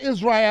about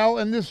Israel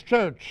in this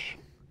church.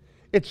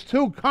 It's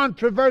too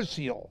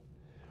controversial.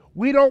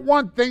 We don't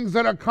want things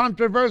that are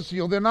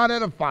controversial. They're not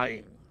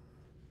edifying."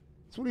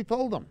 That's what he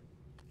told them.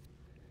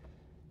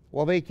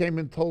 Well, they came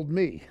and told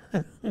me.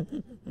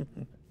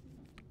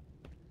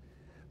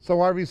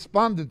 So I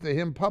responded to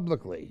him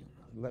publicly.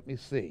 Let me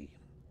see.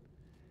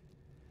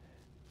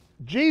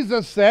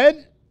 Jesus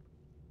said,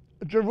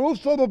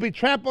 "Jerusalem will be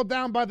trampled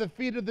down by the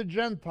feet of the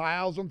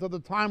Gentiles until the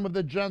time of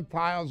the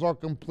Gentiles are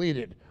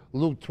completed."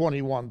 Luke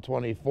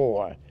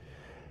 21:24.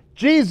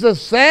 Jesus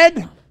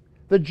said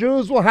the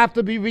Jews will have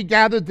to be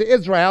regathered to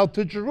Israel,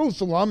 to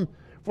Jerusalem,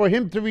 for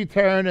him to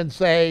return and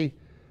say,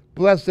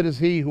 "Blessed is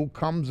he who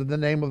comes in the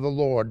name of the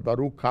Lord,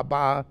 Baruch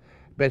haba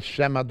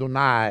b'shem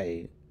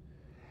Adonai,"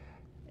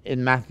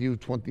 in Matthew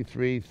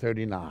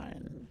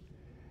 23:39.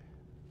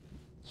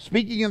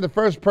 Speaking in the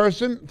first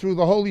person through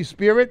the Holy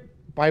Spirit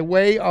by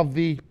way of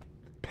the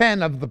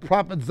pen of the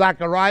prophet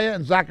Zechariah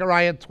in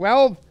Zechariah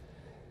 12,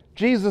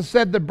 Jesus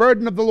said the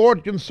burden of the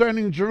Lord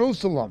concerning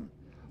Jerusalem.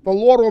 The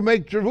Lord will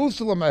make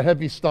Jerusalem a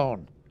heavy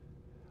stone.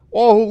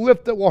 All who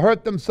lift it will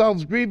hurt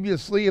themselves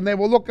grievously, and they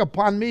will look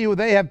upon me who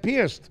they have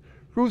pierced,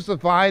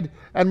 crucified,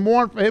 and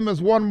mourn for him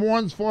as one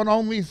mourns for an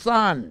only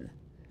son.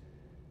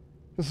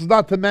 This is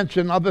not to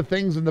mention other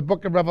things in the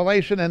book of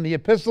Revelation and the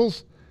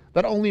epistles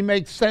that only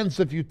make sense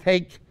if you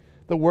take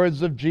the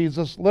words of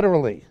Jesus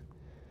literally.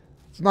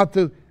 It's not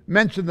to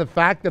mention the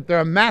fact that there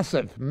are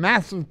massive,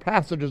 massive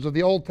passages of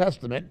the Old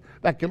Testament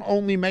that can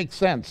only make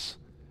sense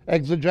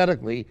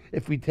exegetically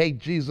if we take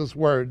Jesus'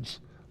 words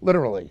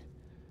literally.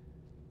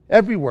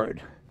 Every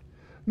word.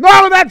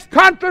 "No, that's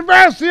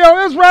controversial.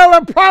 Israel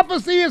and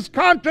prophecy is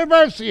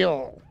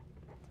controversial."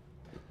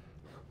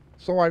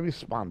 So I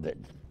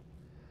responded.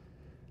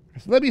 I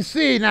said, "Let me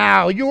see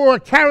now. You're a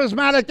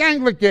charismatic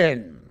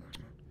Anglican.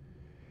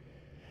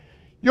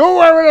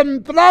 You're a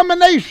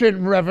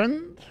denomination,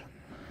 Reverend,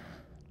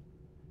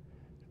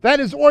 that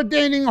is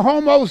ordaining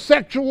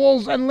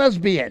homosexuals and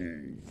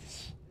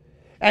lesbians.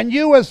 And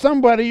you, as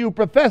somebody who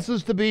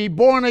professes to be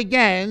born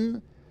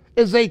again,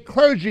 is a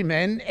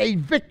clergyman, a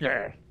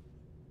vicar,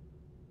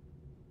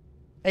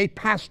 a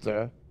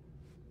pastor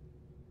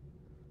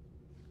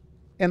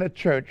in a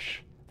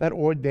church that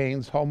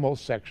ordains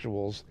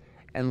homosexuals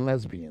and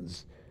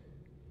lesbians.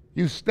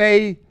 You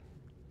stay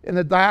in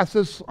the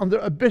diocese under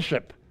a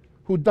bishop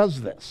who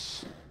does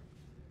this.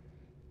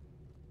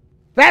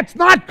 That's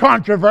not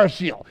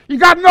controversial. You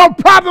got no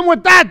problem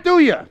with that, do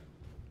you?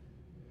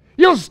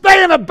 You'll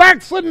stay in a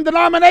backslidden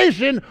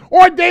denomination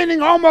ordaining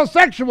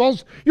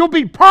homosexuals. You'll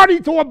be party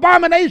to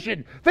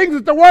abomination, things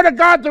that the Word of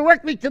God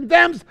directly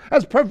condemns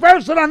as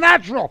perverse and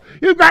unnatural.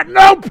 You've got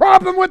no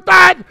problem with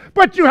that,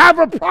 but you have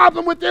a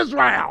problem with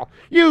Israel.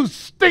 You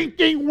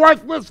stinking,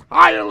 worthless,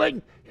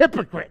 hireling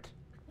hypocrite.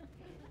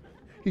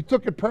 He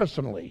took it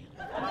personally.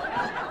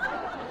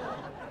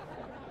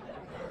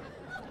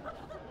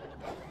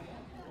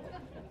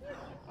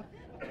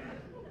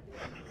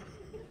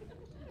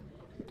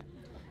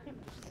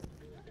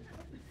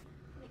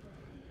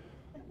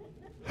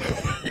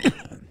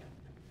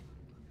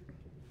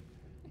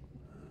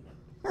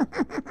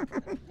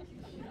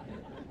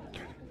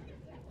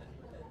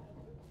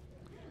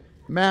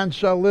 Man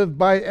shall live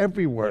by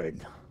every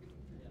word.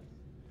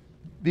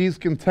 These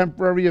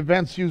contemporary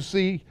events you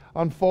see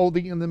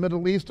unfolding in the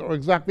Middle East are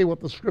exactly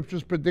what the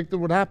scriptures predicted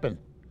would happen.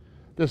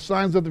 They're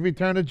signs of the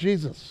return of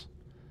Jesus.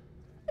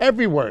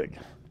 Every word.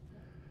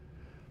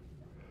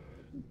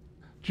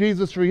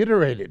 Jesus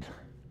reiterated,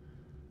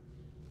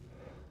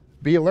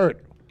 be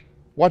alert.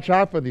 Watch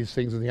out for these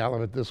things in the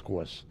Olivet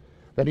Discourse.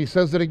 Then he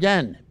says it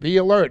again, be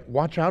alert.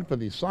 Watch out for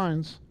these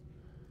signs.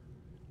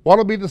 What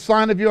will be the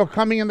sign of your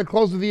coming in the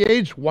close of the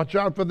age? Watch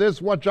out for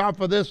this, watch out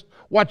for this,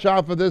 watch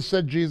out for this,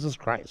 said Jesus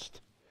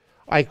Christ.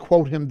 I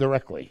quote him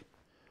directly.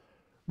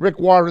 Rick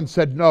Warren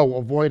said, no,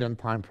 avoid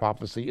end-time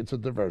prophecy. It's a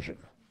diversion.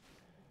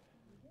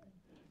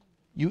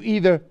 You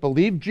either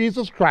believe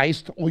Jesus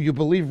Christ or you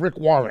believe Rick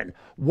Warren.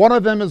 One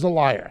of them is a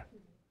liar.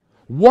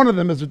 One of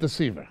them is a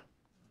deceiver.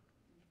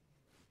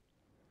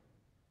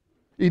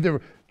 Either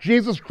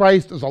Jesus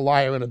Christ is a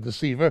liar and a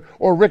deceiver,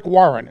 or Rick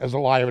Warren is a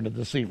liar and a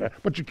deceiver.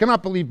 But you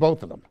cannot believe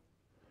both of them.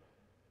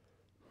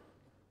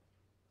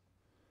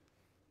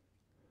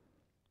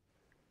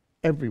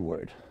 Every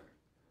word.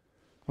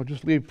 Or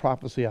just leave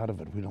prophecy out of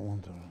it. We don't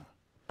want to.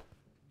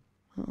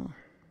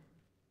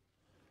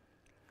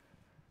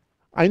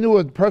 I knew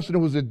a person who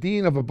was a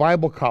dean of a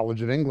Bible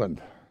college in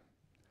England.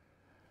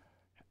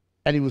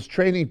 And he was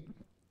training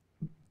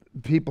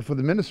people for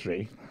the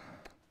ministry.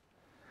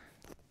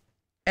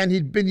 And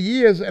he'd been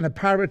years in a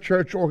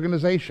parachurch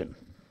organization.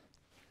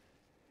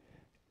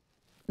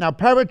 Now,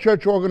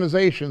 parachurch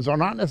organizations are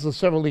not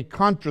necessarily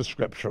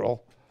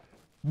contra-scriptural,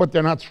 but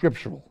they're not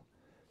scriptural.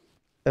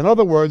 In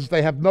other words,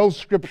 they have no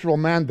scriptural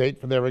mandate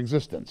for their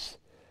existence.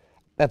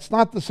 That's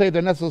not to say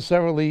they're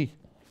necessarily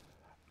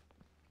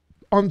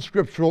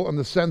unscriptural in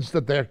the sense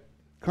that they're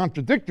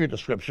contradictory to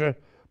Scripture,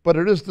 but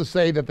it is to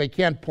say that they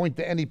can't point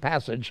to any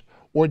passage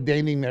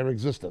ordaining their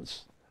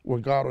existence, where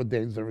God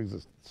ordains their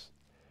existence.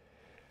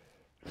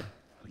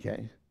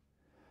 Okay?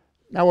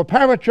 Now, a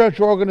parachurch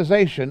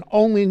organization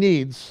only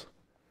needs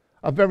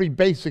a very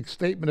basic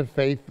statement of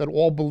faith that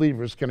all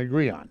believers can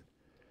agree on.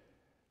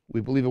 We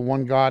believe in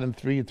one God and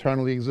three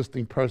eternally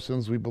existing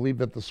persons. We believe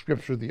that the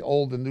Scripture, the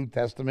Old and New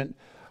Testament,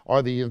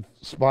 are the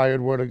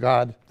inspired Word of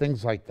God,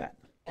 things like that.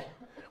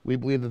 We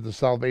believe that there's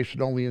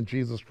salvation only in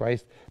Jesus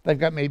Christ. They've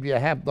got maybe a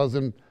half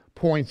dozen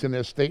points in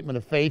their statement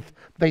of faith.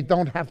 They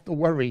don't have to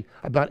worry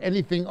about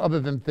anything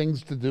other than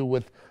things to do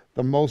with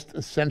the most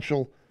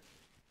essential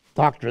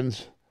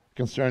doctrines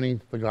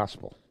concerning the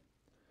gospel.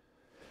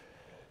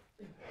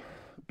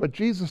 But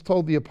Jesus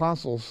told the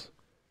apostles,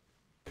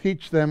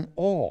 teach them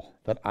all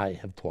that I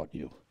have taught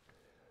you.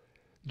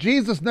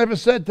 Jesus never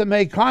said to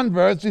make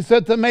converts, he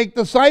said to make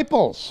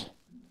disciples.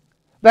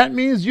 That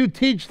means you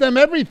teach them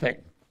everything.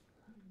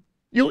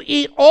 You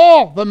eat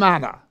all the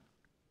manna.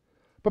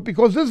 But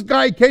because this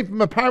guy came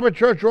from a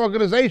parachurch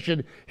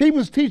organization, he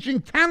was teaching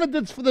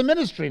candidates for the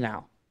ministry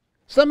now.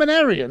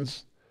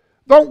 Seminarians.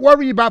 Don't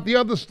worry about the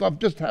other stuff,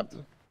 just have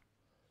to.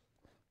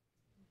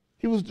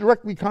 He was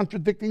directly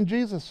contradicting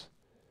Jesus.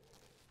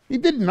 He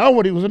didn't know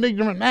it, he was an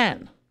ignorant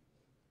man.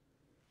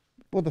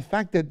 Well, the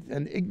fact that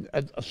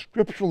a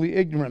scripturally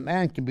ignorant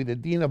man can be the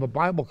dean of a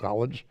Bible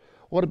college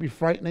ought to be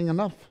frightening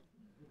enough.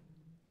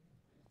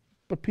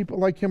 But people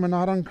like him are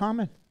not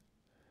uncommon.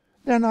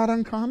 They're not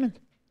uncommon.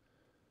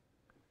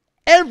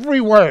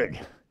 Every word.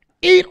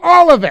 Eat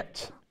all of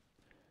it.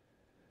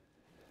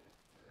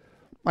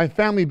 My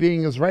family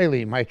being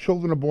Israeli, my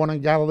children are born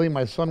in Galilee,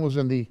 my son was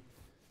in the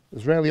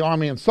Israeli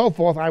army and so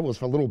forth. I was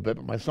for a little bit,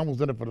 but my son was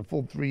in it for the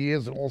full 3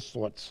 years and all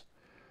sorts.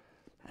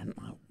 And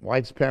my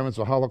wife's parents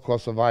were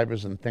Holocaust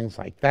survivors and things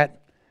like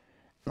that.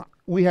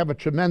 We have a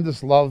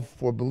tremendous love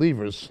for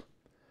believers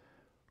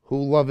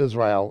who love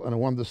Israel and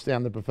who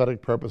understand the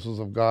prophetic purposes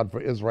of God for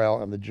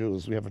Israel and the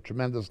Jews. We have a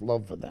tremendous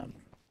love for them.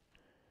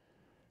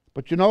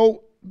 But you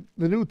know,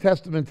 the New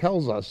Testament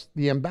tells us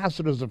the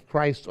ambassadors of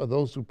Christ are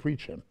those who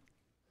preach him.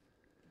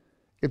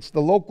 It's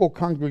the local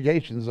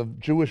congregations of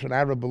Jewish and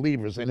Arab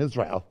believers in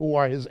Israel who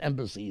are his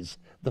embassies,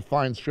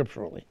 defined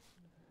scripturally.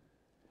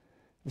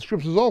 The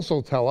scriptures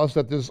also tell us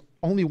that there's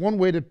only one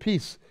way to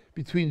peace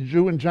between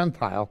Jew and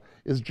Gentile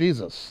is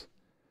Jesus.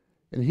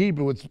 In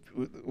Hebrew, it's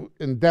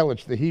in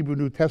Delich, the Hebrew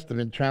New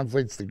Testament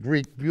translates the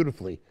Greek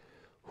beautifully.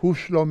 Hu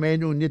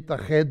shlomenu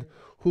nitached,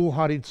 hu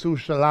haritzu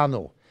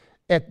shalanu,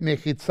 et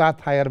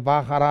mechitzat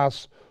hayarva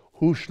haras,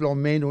 hu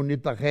shlomenu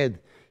nitached.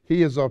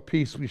 He is our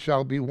peace, we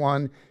shall be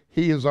one.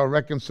 He is our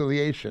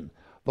reconciliation.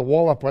 The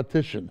wall of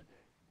partition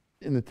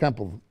in the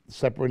temple,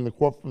 separating the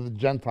court of the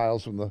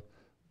Gentiles from the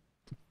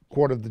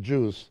court of the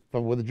Jews,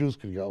 from where the Jews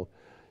could go,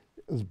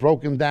 is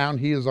broken down.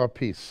 He is our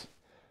peace.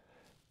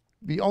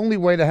 The only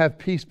way to have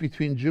peace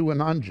between Jew and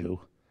non-Jew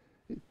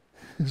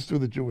is through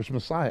the Jewish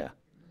Messiah.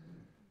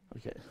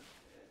 Okay.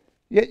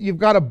 Yet you've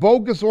got a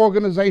bogus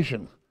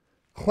organization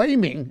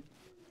calling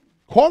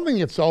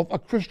itself a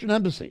Christian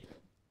embassy.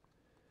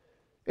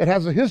 It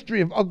has a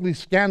history of ugly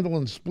scandal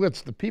and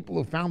splits. The people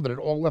who founded it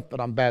all left it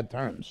on bad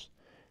terms,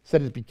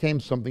 said it became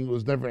something it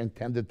was never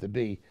intended to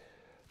be,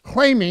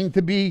 claiming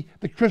to be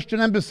the Christian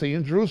embassy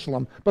in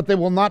Jerusalem, but they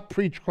will not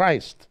preach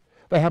Christ.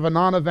 They have a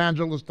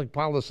non-evangelistic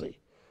policy.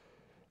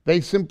 They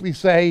simply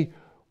say,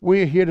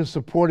 we're here to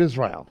support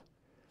Israel.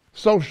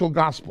 Social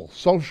gospel,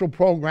 social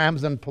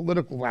programs, and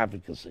political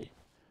advocacy.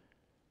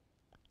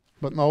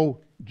 But no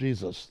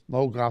Jesus,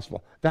 no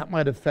gospel. That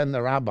might offend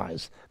the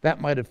rabbis. That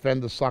might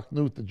offend the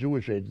Saknut, the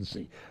Jewish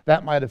agency.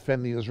 That might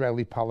offend the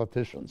Israeli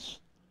politicians.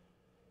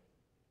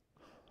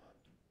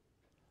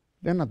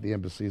 They're not the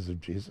embassies of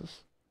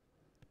Jesus.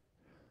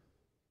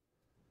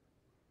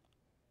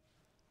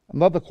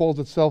 Another calls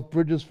itself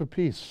Bridges for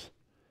Peace.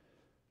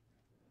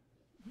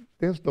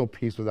 There's no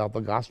peace without the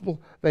gospel.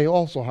 They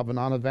also have a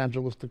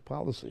non-evangelistic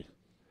policy.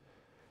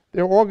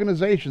 There are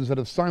organizations that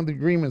have signed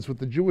agreements with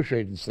the Jewish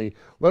agency.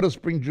 Let us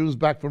bring Jews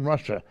back from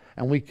Russia,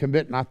 and we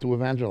commit not to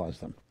evangelize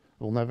them.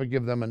 We'll never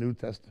give them a New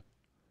Testament.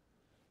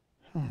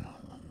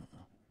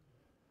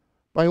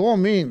 By all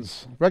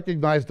means,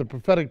 recognize the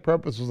prophetic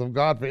purposes of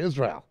God for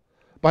Israel.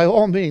 By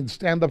all means,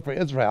 stand up for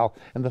Israel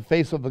in the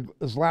face of the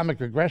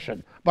Islamic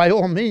aggression. By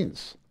all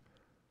means,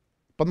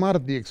 but not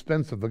at the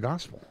expense of the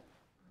gospel.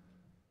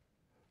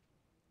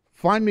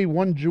 Find me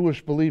one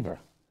Jewish believer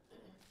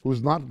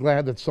who's not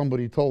glad that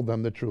somebody told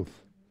them the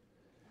truth.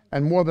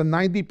 And more than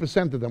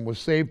 90% of them were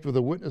saved through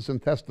the witness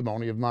and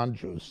testimony of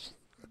non-Jews.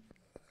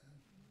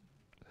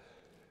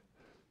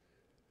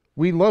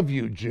 We love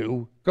you,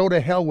 Jew. Go to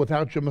hell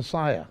without your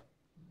Messiah.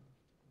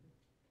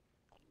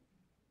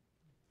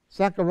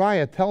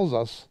 Zechariah tells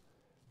us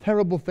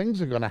terrible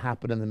things are going to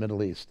happen in the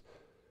Middle East.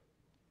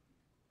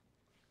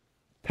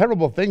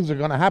 Terrible things are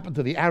going to happen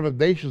to the Arab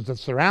nations that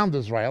surround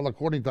Israel,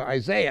 according to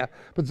Isaiah.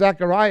 But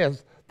Zechariah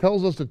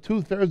tells us that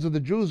 2/3 of the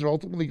Jews are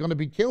ultimately going to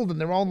be killed in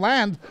their own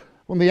land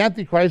when the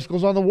Antichrist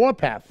goes on the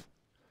warpath,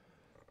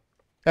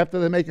 after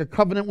they make a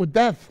covenant with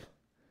death.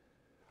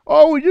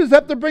 Oh, we just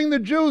have to bring the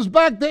Jews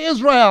back to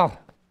Israel.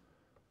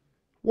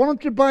 Why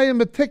don't you buy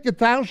them a ticket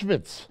to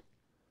Auschwitz?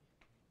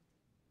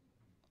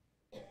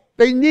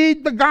 They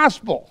need the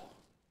gospel.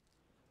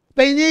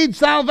 They need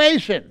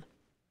salvation.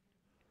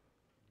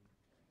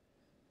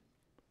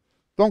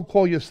 Don't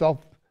call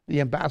yourself the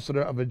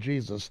ambassador of a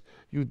Jesus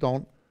you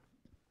don't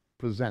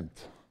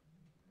present.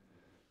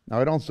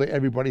 Now, I don't say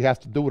everybody has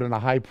to do it in a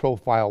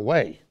high-profile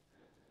way.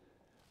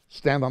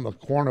 Stand on the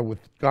corner with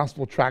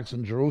gospel tracts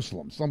in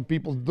Jerusalem. Some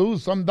people do,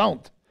 some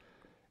don't.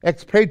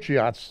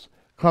 Expatriates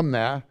come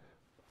there,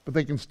 but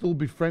they can still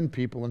befriend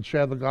people and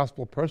share the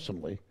gospel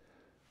personally.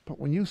 But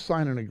when you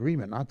sign an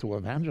agreement not to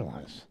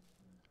evangelize,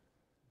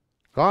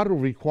 God will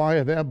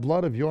require their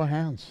blood of your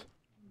hands.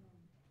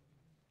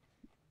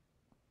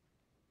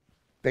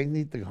 They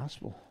need the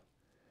gospel.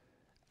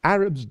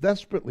 Arabs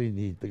desperately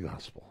need the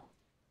gospel.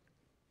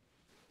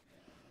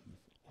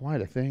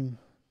 Quite a thing.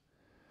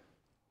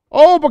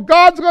 Oh, but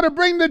God's going to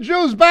bring the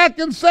Jews back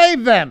and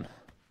save them.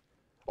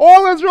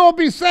 All Israel will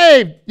be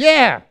saved.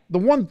 Yeah, the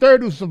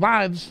 1/3 who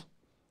survives.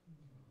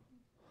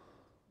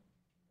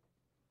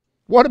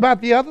 What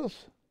about the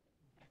others?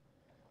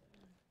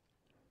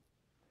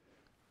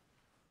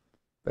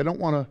 They don't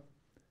want to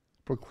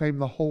proclaim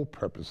the whole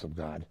purpose of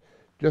God,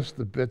 just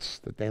the bits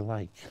that they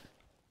like.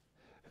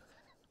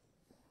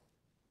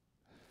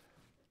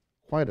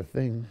 Quite a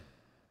thing.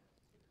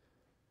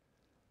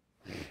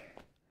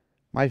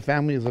 My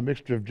family is a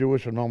mixture of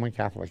Jewish and Roman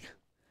Catholic.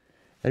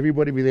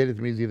 Everybody related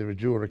to me is either a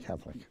Jew or a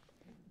Catholic,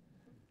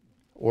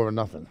 or a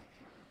nothing.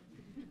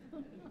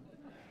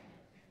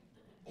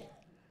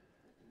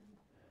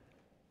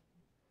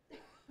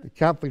 The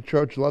Catholic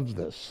Church loves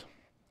this.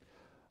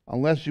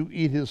 Unless you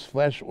eat his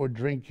flesh or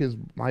drink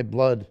my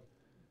blood,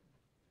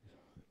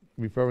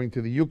 referring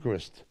to the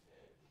Eucharist.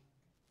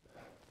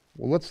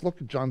 Well, let's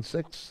look at John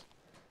 6.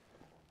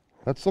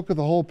 Let's look at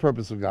the whole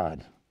purpose of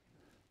God.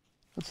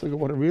 Let's look at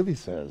what it really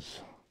says.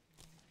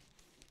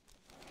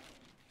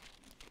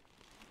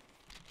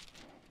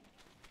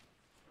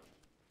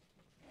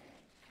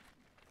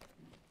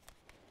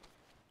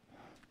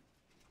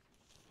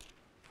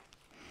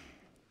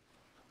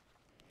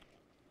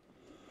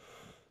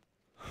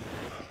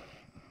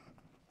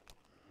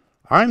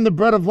 I'm the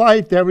bread of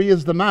life, there he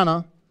is the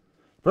manna.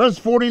 Verse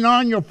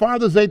 49, your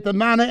fathers ate the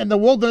manna in the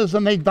wilderness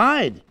and they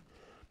died.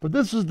 But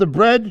this is the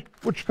bread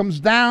which comes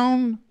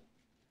down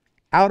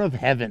out of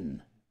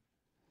heaven,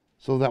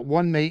 so that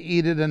one may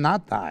eat it and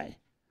not die.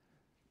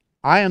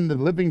 I am the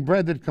living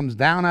bread that comes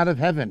down out of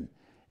heaven.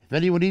 If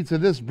anyone eats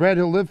of this bread,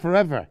 he'll live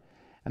forever.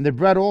 And the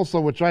bread also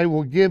which I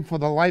will give for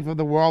the life of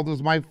the world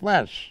is my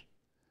flesh.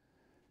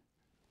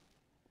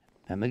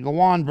 And they go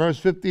on, verse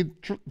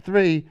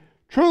 53,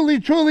 truly,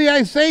 truly,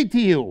 I say to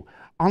you,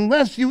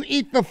 unless you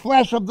eat the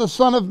flesh of the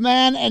Son of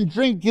Man and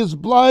drink his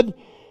blood,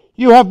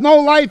 you have no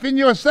life in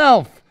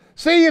yourself.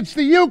 See, it's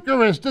the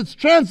Eucharist. It's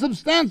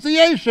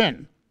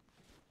transubstantiation.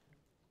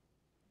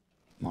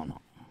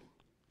 No.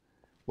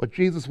 What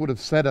Jesus would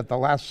have said at the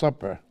Last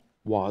Supper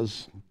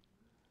was,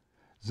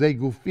 Ze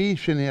gufi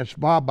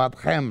sheneshba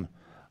batchem,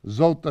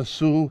 zot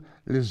asu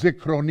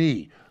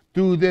lezikroni.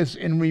 Do this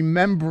in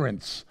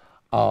remembrance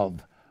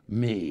of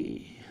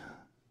me.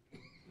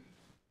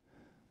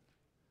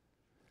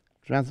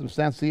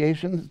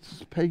 Transubstantiation,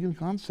 it's a pagan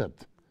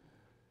concept.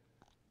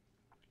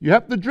 You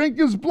have to drink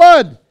his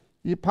blood.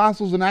 The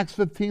apostles in Acts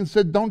 15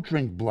 said, don't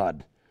drink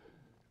blood.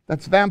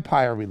 That's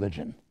vampire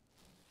religion.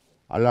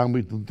 Allow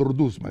me to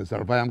introduce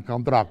myself. I am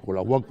Count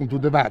Dracula. Welcome to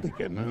the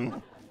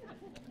Vatican.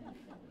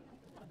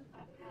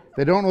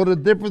 They don't know the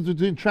difference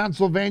between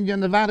Transylvania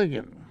and the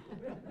Vatican.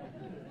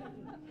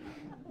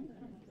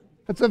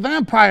 It's a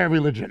vampire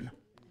religion.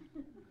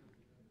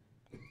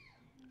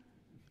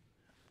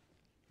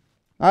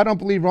 I don't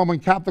believe Roman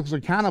Catholics are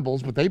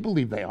cannibals, but they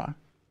believe they are.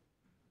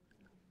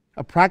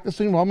 A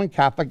practicing Roman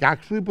Catholic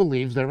actually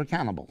believes they're a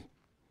cannibal.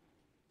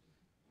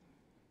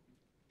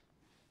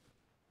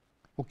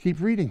 We'll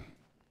keep reading.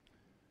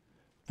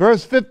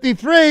 Verse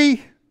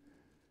 53,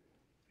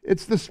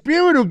 it's the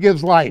Spirit who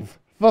gives life.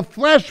 The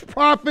flesh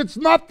profits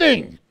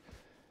nothing.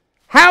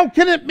 How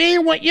can it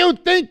mean what you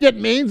think it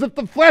means if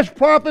the flesh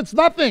profits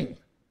nothing?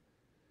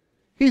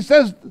 He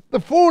says, the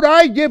food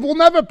I give will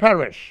never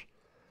perish.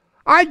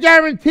 I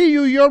guarantee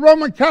you your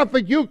Roman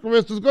Catholic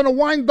Eucharist is going to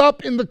wind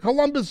up in the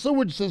Columbus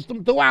sewage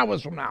system 2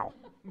 hours from now.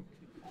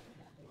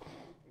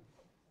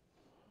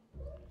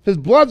 His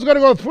blood's going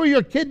to go through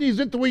your kidneys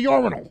into a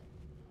urinal.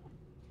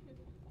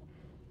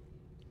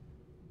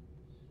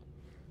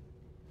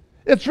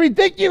 It's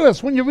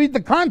ridiculous when you read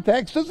the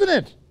context, isn't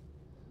it?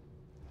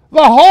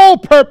 The whole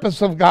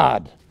purpose of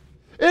God.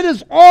 It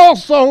is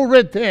also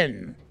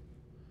written.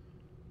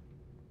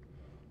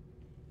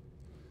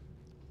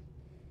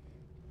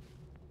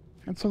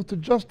 And so to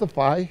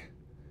justify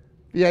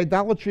the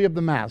idolatry of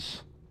the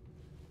Mass,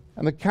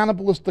 and the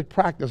cannibalistic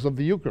practice of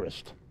the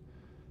Eucharist.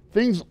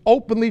 Things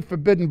openly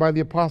forbidden by the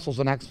apostles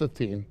in Acts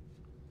 15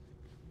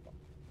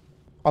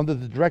 under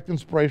the direct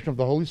inspiration of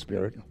the Holy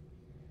Spirit.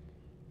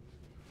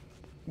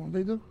 What do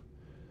they do?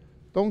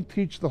 Don't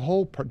teach the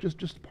whole part,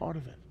 just part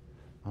of it.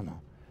 Oh no.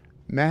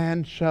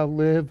 Man shall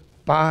live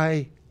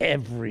by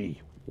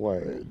every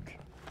word.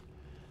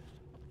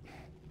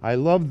 I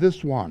love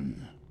this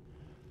one.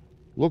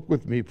 Look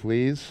with me,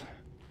 please,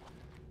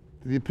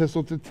 to the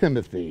Epistle to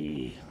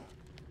Timothy.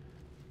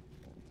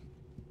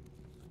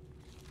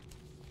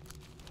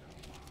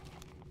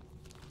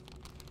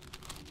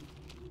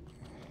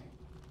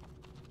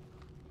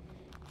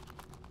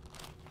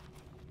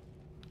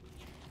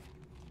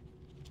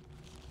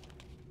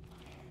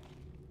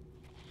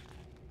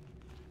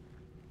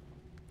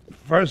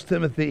 First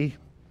Timothy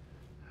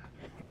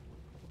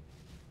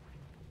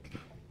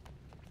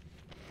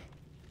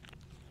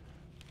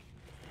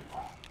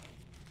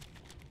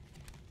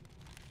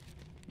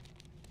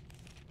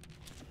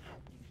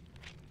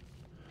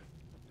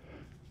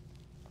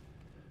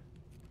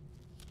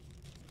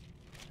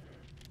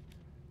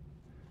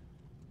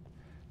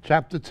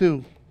chapter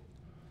 2,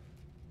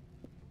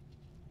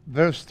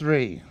 verse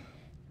 3.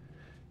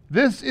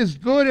 This is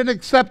good and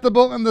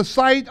acceptable in the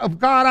sight of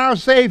God our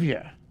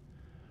Savior,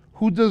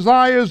 who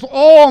desires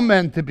all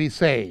men to be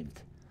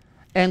saved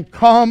and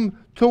come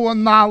to a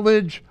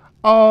knowledge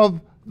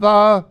of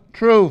the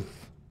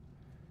truth.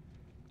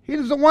 He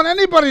doesn't want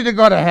anybody to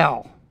go to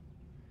hell.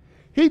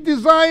 He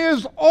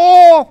desires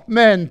all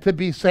men to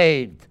be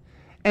saved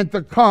and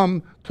to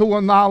come to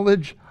a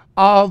knowledge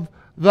of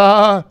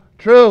the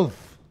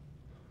truth.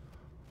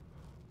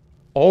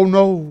 Oh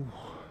no.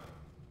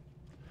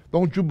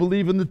 Don't you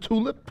believe in the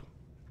tulip?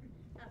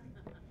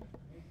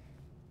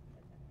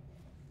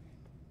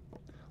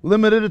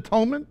 Limited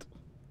atonement?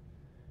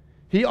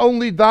 He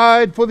only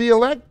died for the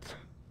elect?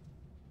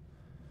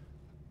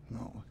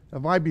 No.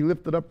 If I be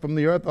lifted up from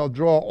the earth, I'll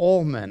draw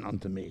all men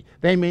unto me.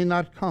 They may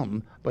not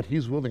come, but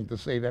he's willing to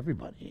save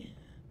everybody.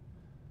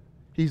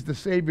 He's the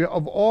Savior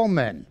of all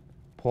men,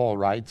 Paul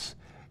writes,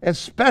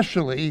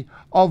 especially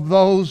of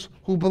those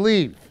who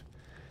believe.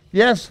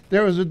 Yes,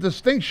 there is a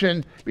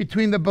distinction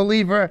between the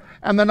believer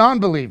and the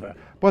non-believer,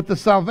 but the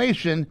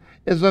salvation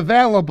is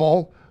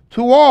available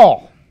to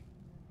all.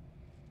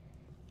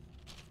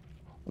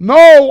 No,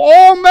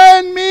 all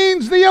men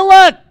means the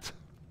elect.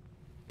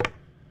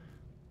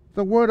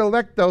 The word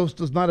electos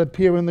does not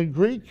appear in the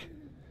Greek.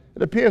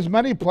 It appears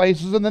many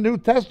places in the New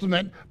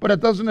Testament, but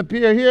it doesn't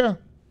appear here.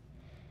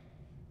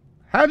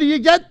 How do you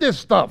get this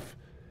stuff?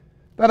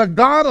 That a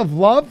God of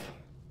love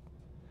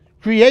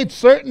creates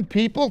certain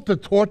people to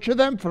torture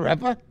them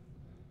forever?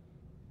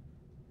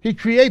 He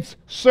creates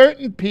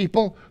certain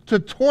people to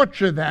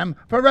torture them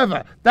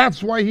forever.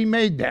 That's why he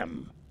made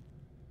them.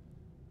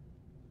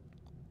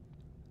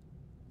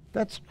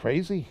 That's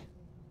crazy.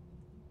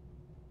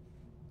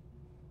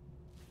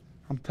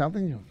 I'm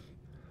telling you.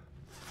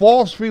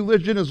 False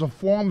religion is a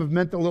form of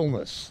mental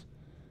illness,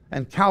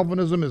 and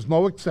Calvinism is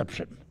no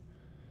exception.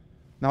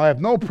 Now, I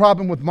have no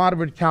problem with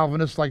moderate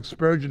Calvinists like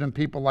Spurgeon and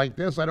people like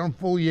this. I don't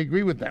fully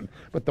agree with them.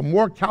 But the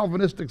more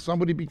Calvinistic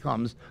somebody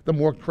becomes, the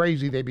more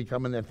crazy they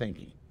become in their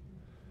thinking.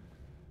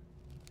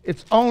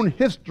 Its own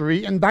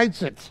history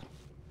indicts it.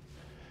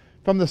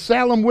 From the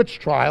Salem witch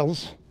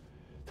trials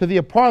to the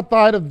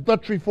apartheid of the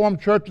Dutch Reformed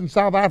Church in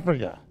South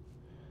Africa,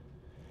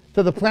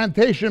 to the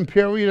plantation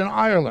period in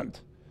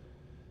Ireland.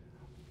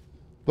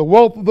 The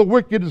wealth of the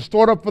wicked is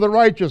stored up for the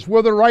righteous.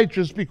 We're the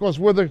righteous because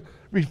we're the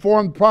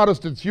Reformed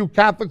Protestants. You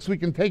Catholics, we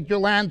can take your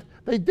land.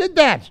 They did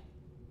that.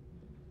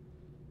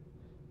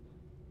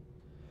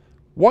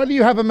 Why do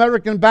you have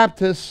American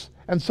Baptists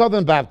and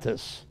Southern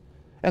Baptists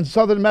and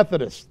Southern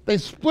Methodists? They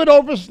split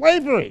over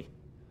slavery.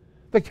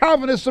 The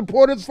Calvinists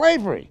supported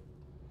slavery.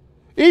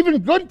 Even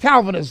good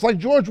Calvinists like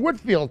George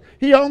Whitefield,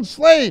 he owned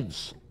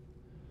slaves.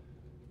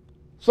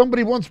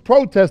 Somebody once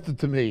protested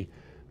to me,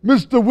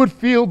 Mr.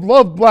 Whitefield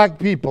loved black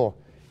people.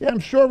 Yeah, I'm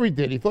sure he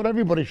did. He thought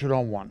everybody should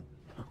own one.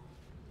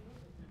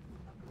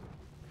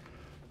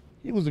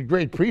 He was a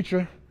great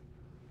preacher,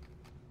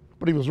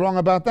 but he was wrong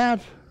about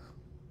that.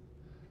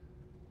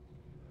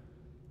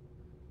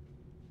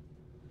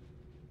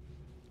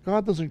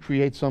 God doesn't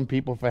create some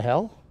people for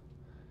hell.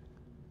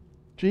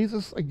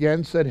 Jesus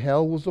again said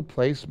hell was a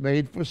place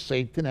made for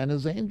Satan and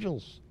his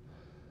angels.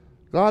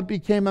 God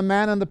became a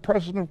man in the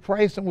person of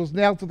Christ and was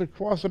nailed to the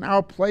cross in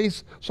our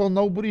place so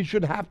nobody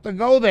should have to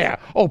go there.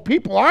 Oh,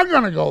 people are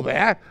going to go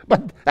there,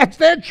 but that's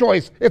their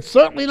choice. It's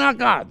certainly not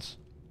God's.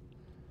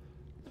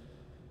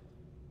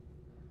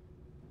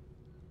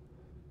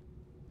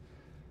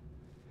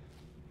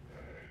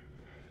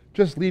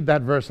 Just leave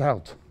that verse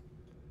out.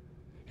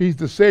 He's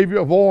the Savior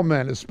of all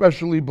men,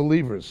 especially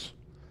believers.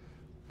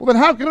 Well, then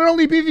how can it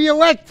only be the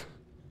elect?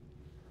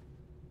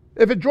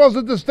 If it draws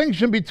a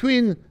distinction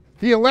between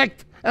the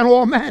elect and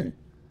all men.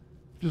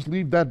 Just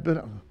leave that bit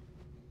out.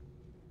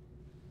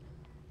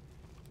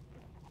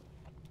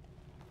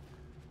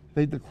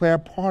 They declare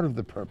part of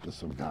the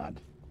purpose of God.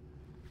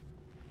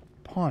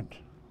 Part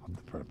of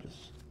the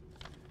purpose.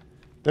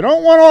 They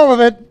don't want all of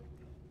it.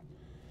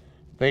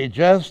 They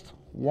just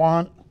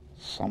want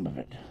some of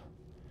it.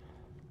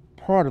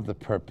 Part of the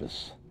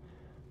purpose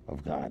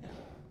of God.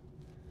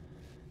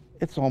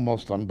 It's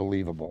almost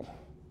unbelievable.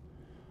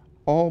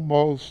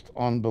 Almost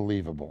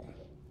unbelievable.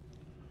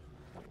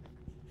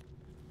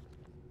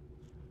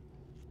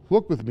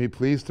 Look with me,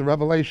 please, to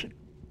Revelation.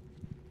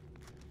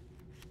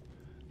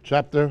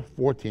 Chapter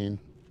 14.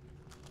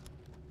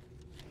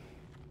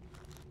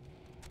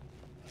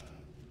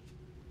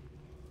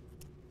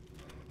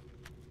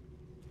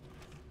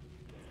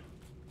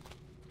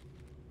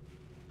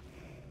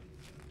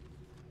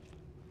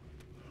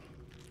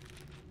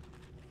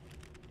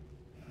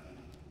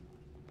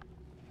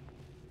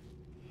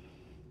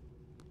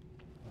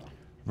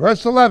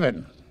 Verse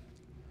 11,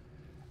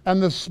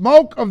 and the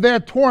smoke of their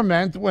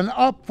torment went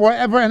up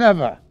forever and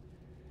ever.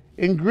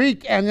 In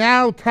Greek,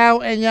 anyao tau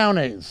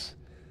eniones,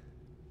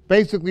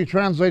 basically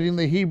translating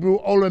the Hebrew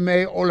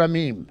olame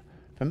olamim,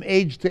 from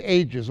age to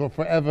ages or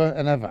forever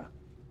and ever.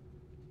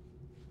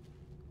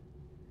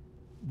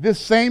 This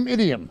same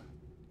idiom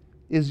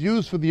is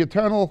used for the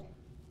eternal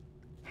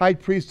high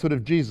priesthood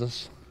of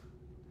Jesus,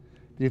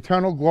 the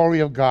eternal glory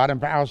of God, and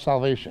for our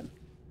salvation.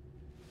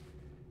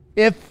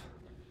 If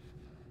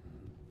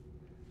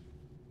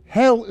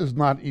hell is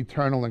not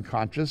eternal and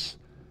conscious,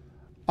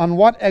 on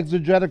what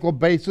exegetical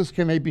basis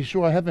can they be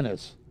sure heaven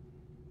is?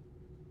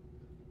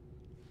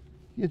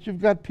 Yet you've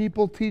got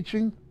people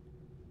teaching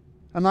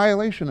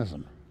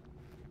annihilationism.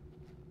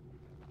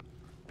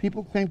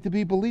 People claim to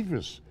be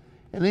believers.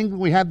 In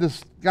England, we had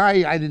this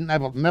guy, I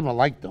never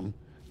liked him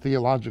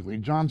theologically,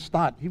 John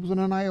Stott. He was an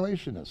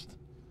annihilationist.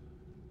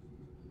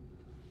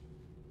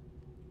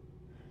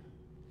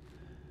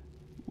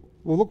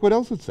 Well, look what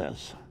else it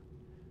says.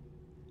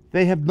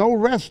 They have no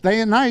rest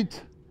day and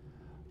night.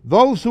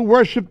 Those who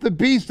worship the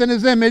beast and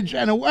his image,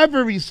 and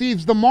whoever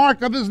receives the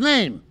mark of his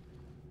name.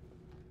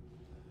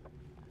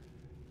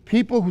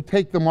 People who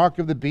take the mark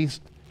of the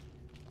beast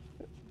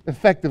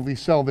effectively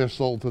sell their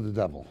soul to the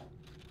devil.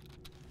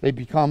 They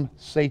become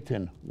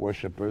Satan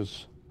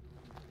worshipers.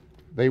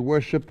 They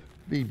worship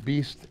the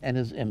beast and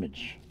his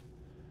image.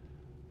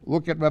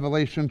 Look at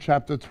Revelation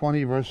chapter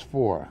 20, verse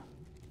 4.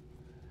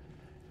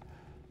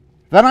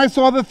 Then I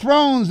saw the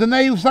thrones, and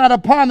they who sat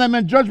upon them,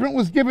 and judgment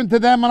was given to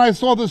them, and I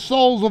saw the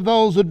souls of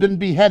those who had been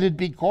beheaded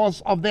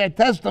because of their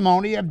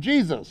testimony of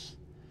Jesus,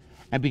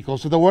 and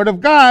because of the word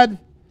of God,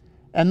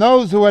 and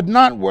those who had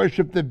not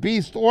worshipped the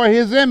beast or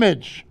his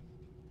image,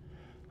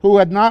 who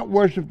had not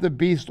worshipped the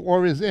beast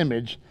or his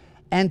image,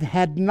 and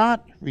had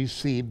not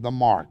received the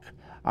mark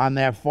on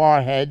their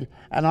forehead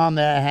and on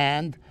their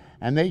hand,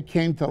 and they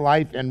came to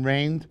life and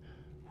reigned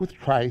with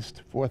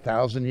Christ for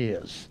 1,000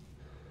 years.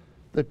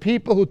 The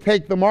people who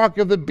take the mark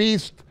of the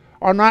beast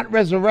are not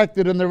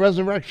resurrected in the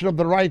resurrection of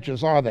the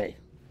righteous, are they?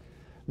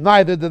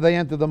 Neither do they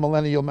enter the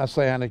millennial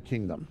messianic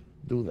kingdom,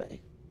 do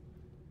they?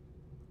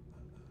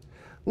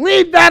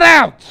 Leave that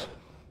out.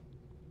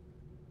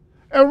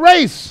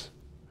 Erase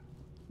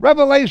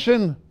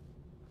Revelation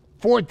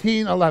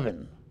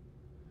 14:11.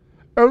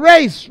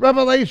 Erase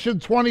Revelation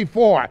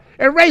 24.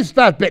 Erase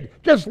that bit.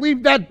 Just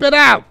leave that bit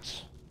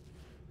out.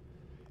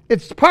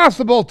 It's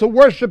possible to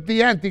worship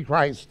the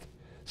Antichrist,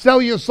 sell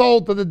your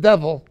soul to the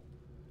devil,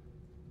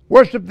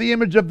 worship the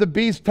image of the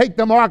beast, take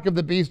the mark of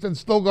the beast, and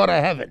still go to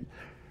heaven.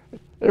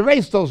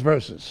 Erase those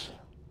verses.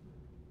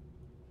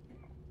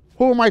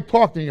 Who am I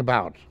talking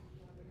about?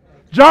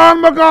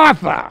 John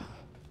MacArthur.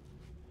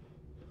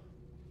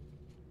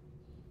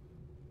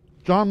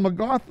 John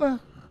MacArthur?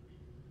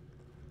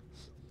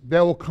 They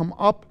will come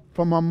up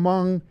from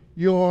among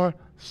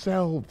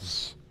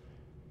yourselves.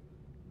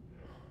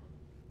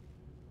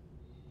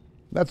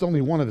 That's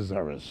only one of his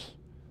errors,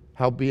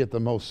 howbeit the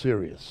most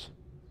serious.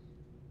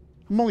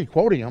 I'm only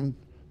quoting him.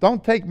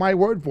 Don't take my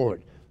word for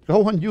it.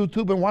 Go on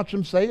YouTube and watch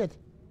him say it.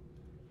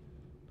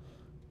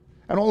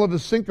 And all of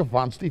his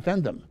sycophants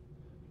defend him.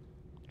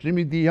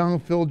 Jimmy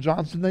DeYoung, Phil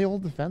Johnson, they all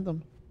defend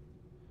him.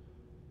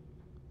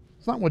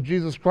 It's not what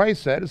Jesus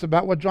Christ said. It's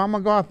about what John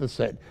MacArthur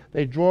said.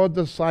 They draw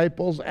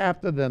disciples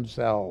after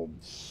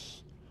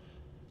themselves.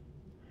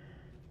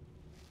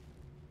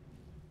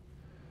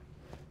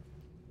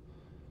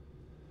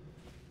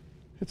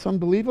 It's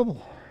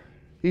unbelievable.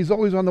 He's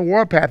always on the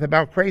warpath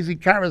about crazy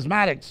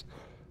charismatics.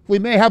 We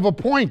may have a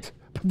point,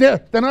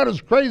 but they're not as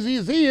crazy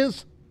as he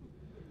is.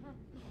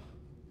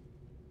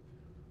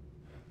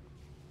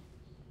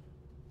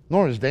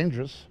 Nor as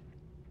dangerous.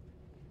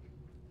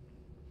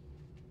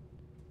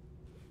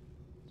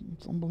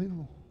 It's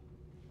unbelievable.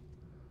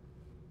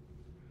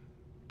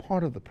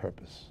 Part of the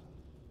purpose.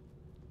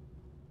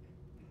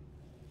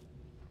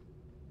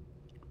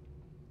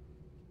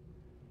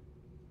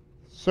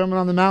 Sermon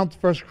on the Mount,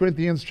 1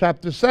 Corinthians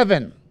chapter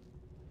 7.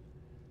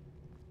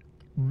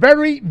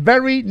 Very,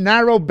 very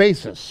narrow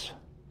basis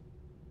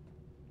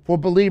for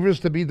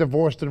believers to be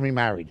divorced and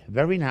remarried.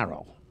 Very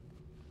narrow.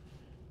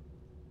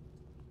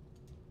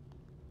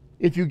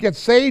 If you get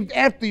saved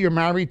after you're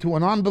married to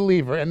an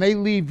unbeliever and they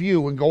leave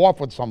you and go off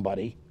with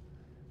somebody,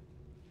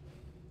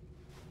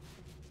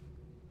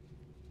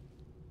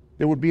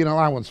 there would be an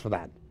allowance for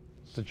that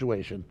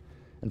situation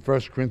in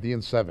 1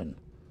 Corinthians 7.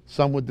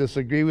 Some would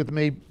disagree with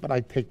me, but I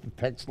take the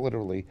text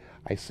literally.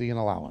 I see an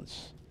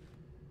allowance.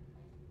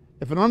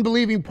 If an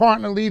unbelieving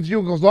partner leaves you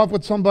and goes off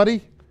with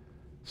somebody,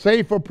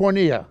 save for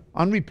porneia,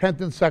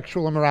 unrepentant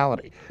sexual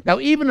immorality. Now,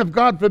 even if,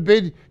 God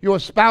forbid, your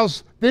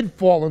spouse did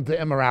fall into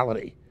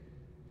immorality,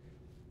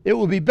 it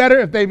would be better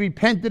if they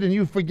repented and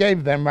you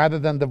forgave them rather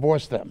than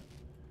divorced them.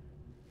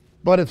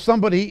 But if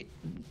somebody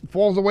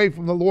falls away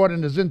from the Lord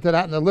and is into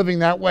that and they're living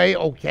that way,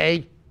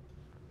 okay.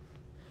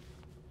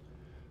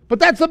 But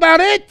that's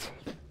about it.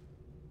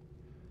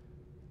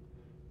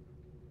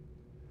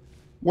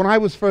 When I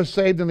was first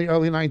saved in the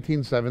early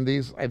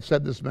 1970s, I've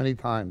said this many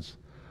times,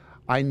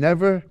 I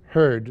never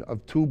heard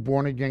of two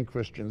born-again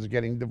Christians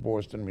getting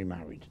divorced and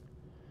remarried.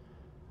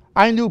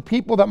 I knew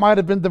people that might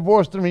have been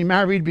divorced and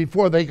remarried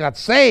before they got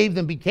saved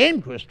and became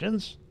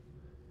Christians.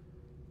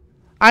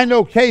 I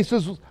know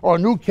cases, or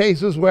knew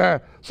cases,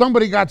 where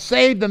somebody got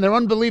saved and their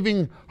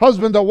unbelieving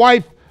husband or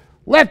wife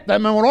left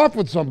them and went off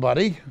with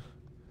somebody.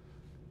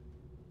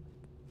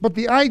 But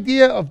the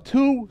idea of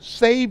two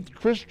saved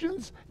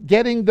Christians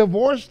getting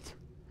divorced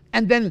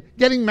and then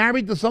getting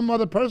married to some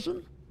other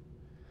person?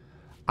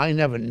 I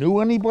never knew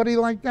anybody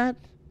like that.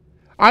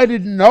 I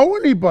didn't know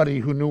anybody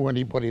who knew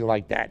anybody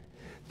like that.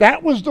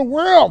 That was the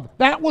world.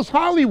 That was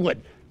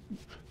Hollywood.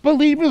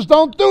 Believers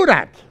don't do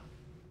that.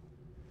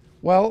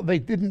 Well, they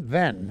didn't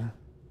then.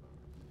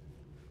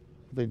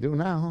 They do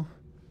now.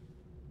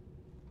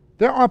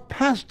 There are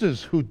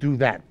pastors who do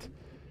that.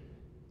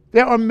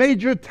 There are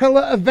major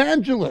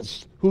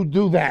televangelists who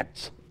do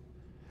that.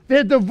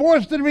 They're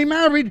divorced and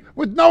remarried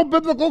with no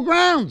biblical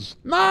grounds.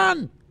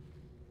 None.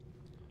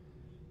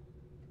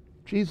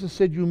 Jesus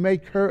said, you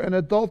make her an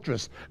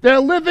adulteress. They're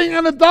living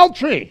in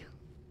adultery.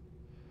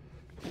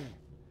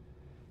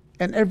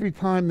 And every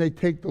time they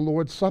take the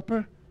Lord's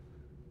Supper,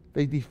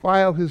 they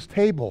defile his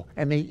table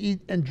and they eat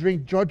and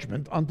drink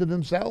judgment unto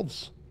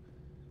themselves.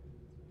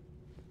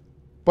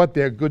 But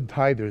they're good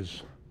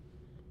tithers.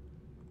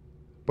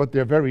 But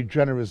they're very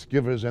generous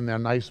givers and they're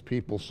nice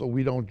people, so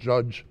we don't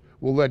judge.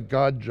 We'll let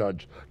God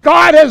judge.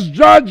 God has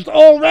judged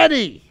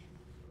already.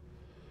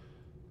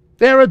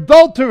 They're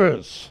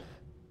adulterers.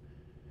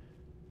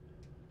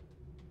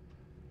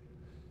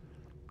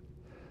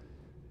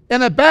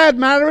 In a bad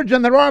marriage,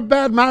 and there are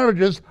bad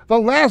marriages, the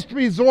last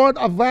resort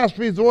of last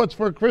resorts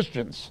for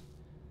Christians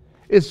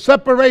is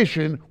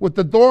separation with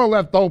the door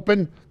left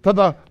open to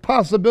the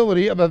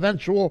possibility of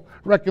eventual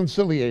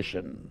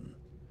reconciliation.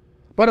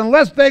 But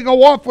unless they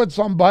go off with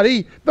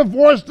somebody,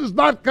 divorce does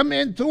not come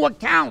into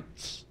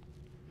account.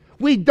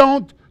 We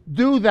don't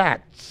do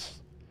that.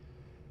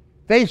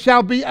 They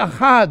shall be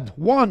achad,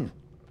 one.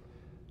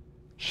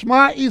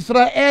 Shema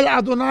Israel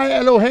Adonai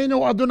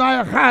Eloheinu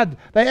Adonai Echad.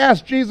 They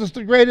asked Jesus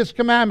the greatest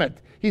commandment.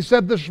 He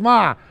said the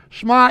Shema.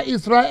 Shema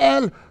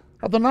Israel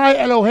Adonai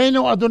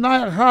Eloheinu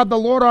Adonai Echad. The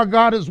Lord our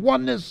God is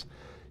oneness.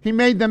 He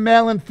made them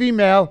male and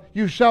female.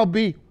 You shall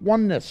be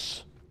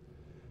oneness.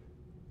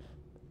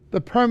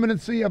 The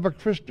permanency of a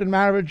Christian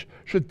marriage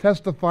should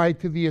testify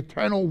to the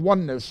eternal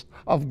oneness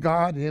of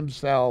God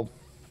himself.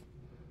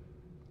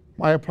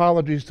 My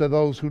apologies to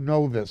those who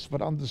know this,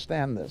 but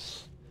understand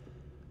this.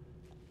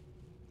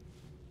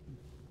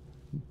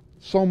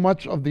 So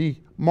much of the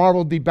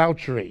moral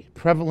debauchery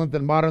prevalent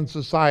in modern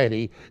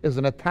society is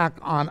an attack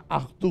on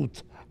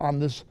achdut, on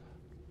this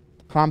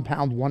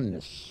compound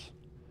oneness.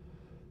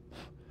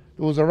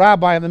 There was a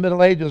rabbi in the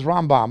Middle Ages,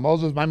 Rambam,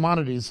 Moses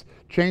Maimonides,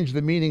 changed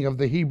the meaning of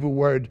the Hebrew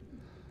word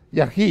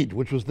yachid,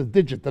 which was the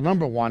digit, the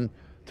number one,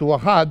 to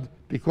ahad,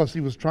 because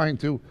he was trying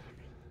to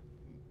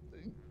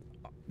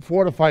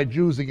fortify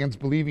Jews against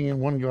believing in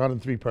one God in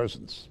three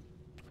persons.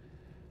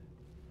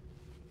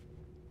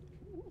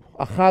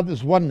 Achad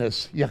is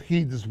oneness,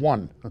 Yachid is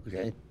one,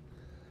 okay?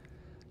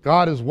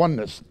 God is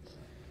oneness.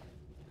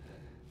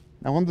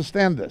 Now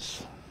understand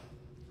this.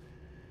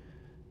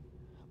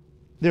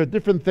 There are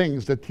different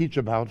things that teach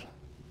about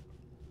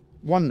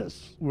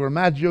oneness. We're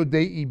imago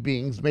Dei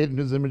beings made in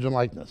his image and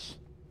likeness.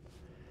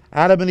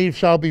 Adam and Eve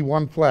shall be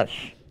one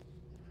flesh.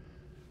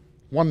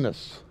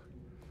 Oneness.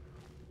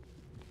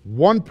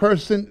 One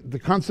person, to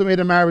consummate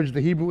a marriage,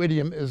 the Hebrew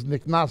idiom is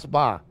niknas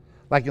ba,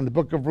 like in the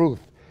book of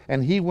Ruth.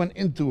 And he went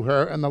into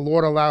her, and the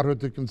Lord allowed her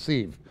to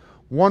conceive.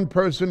 One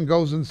person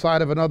goes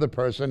inside of another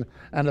person,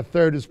 and a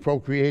third is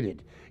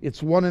procreated.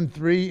 It's 1 and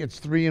 3, it's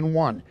 3 and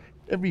 1.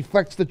 It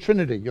reflects the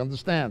Trinity, you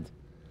understand?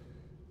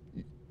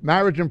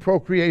 Marriage and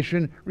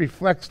procreation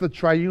reflects the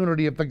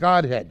triunity of the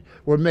Godhead.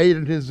 We're made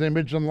in his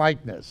image and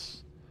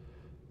likeness.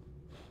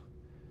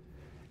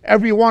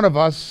 Every one of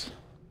us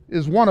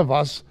is one of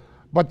us,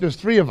 but there's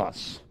 3 of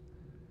us.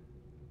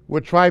 We're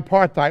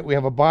tripartite. We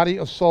have a body,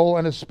 a soul,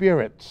 and a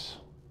spirit.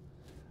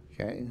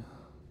 Okay?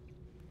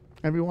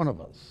 Every one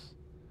of us.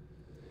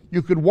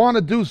 You could want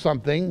to do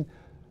something,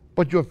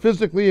 but you're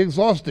physically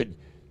exhausted.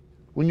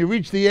 When you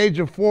reach the age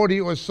of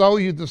 40 or so,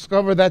 you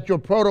discover that your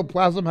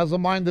protoplasm has a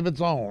mind of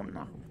its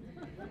own.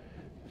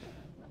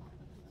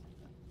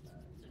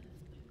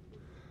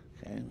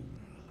 Okay?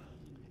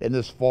 In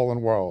this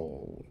fallen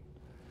world.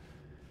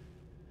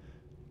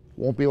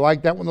 Won't be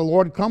like that when the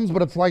Lord comes,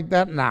 but it's like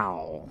that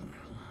now.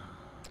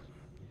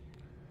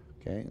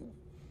 Okay?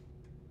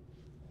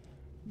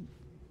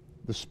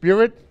 The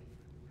spirit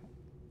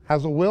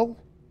has a will.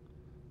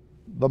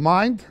 The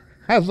mind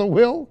has a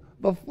will.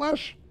 The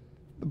flesh,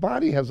 the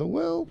body has a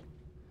will.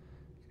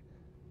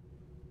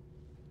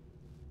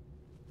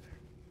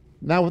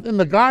 Now, within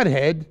the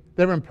Godhead,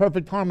 they're in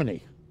perfect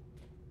harmony.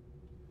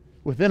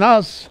 Within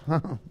us,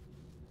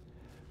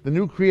 the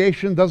new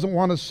creation doesn't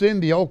want to sin.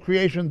 The old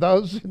creation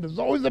does. There's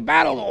always a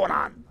battle going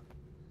on.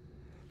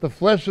 The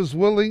flesh is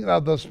willing,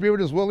 the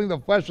spirit is willing, the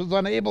flesh is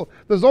unable.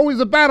 There's always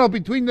a battle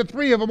between the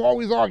three of them,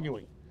 always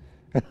arguing.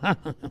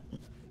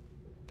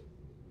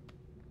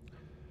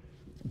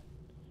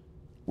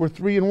 We're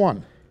 3 in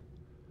 1.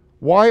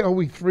 Why are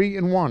we 3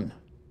 in 1?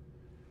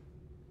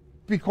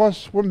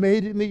 Because we're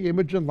made in the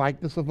image and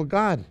likeness of a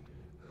God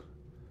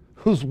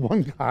who's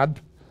one God.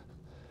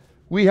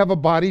 We have a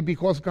body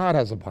because God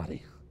has a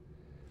body.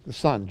 The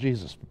Son,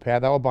 Jesus,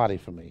 prepared our body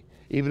for me.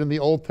 Even in the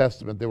Old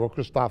Testament, there were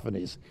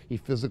Christophanies. He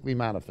physically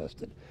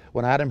manifested.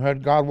 When Adam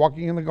heard God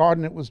walking in the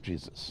garden, it was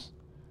Jesus.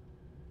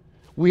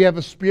 We have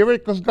a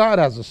spirit because God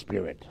has a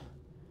spirit.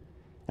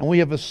 And we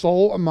have a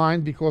soul, a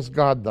mind, because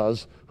God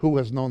does. Who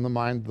has known the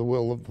mind, the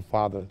will of the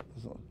Father?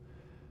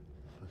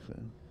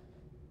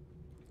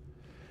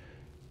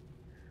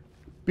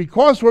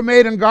 Because we're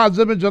made in God's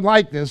image and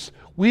likeness,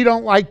 we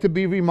don't like to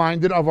be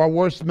reminded of our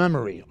worst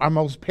memory, our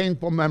most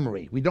painful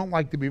memory. We don't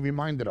like to be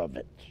reminded of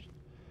it.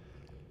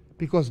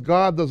 Because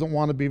God doesn't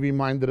want to be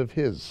reminded of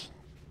his.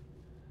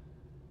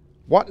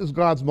 What is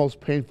God's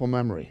most painful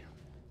memory?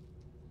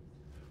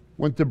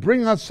 When to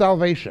bring us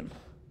salvation,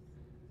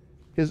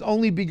 his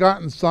only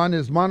begotten Son,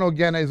 his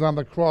monogenes on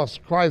the cross,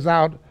 cries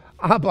out,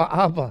 Abba,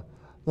 Abba,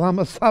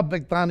 lama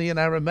sabachthani in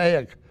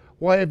Aramaic,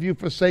 why have you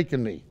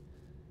forsaken me?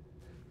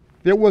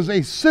 There was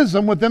a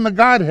schism within the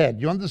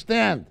Godhead, you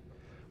understand?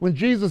 When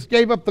Jesus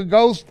gave up the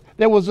ghost,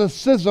 there was a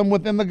schism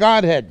within the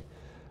Godhead.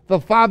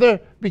 The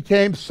Father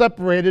became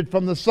separated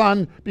from the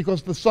Son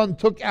because the Son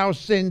took our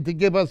sin to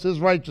give us his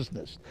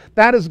righteousness.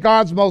 That is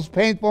God's most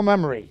painful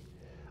memory.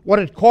 What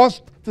it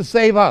cost to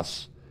save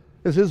us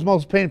is his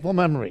most painful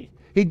memory.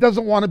 He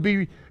doesn't want to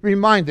be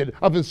reminded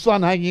of his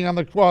Son hanging on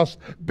the cross,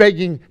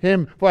 begging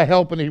him for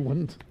help, and he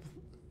wouldn't.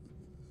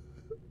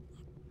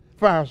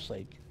 For our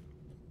sake.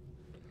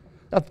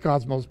 That's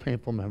God's most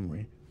painful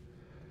memory.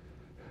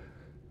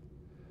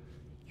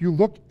 You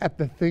look at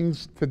the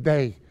things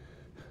today.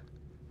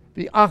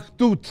 The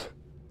achdut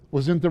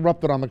was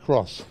interrupted on the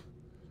cross.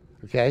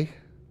 Okay?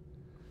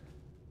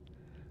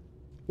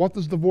 What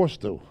does divorce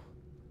do?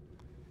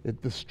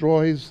 It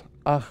destroys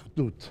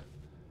achdut.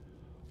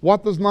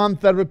 What does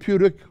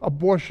non-therapeutic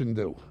abortion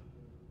do?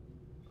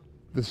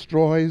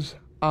 Destroys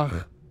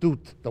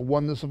achdut, the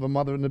oneness of a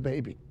mother and a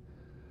baby.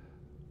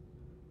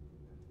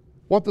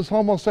 What does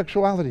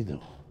homosexuality do?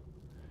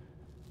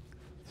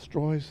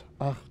 Destroys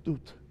achdut.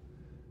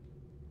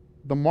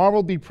 The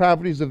moral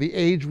depravities of the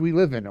age we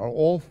live in are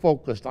all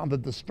focused on the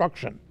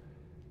destruction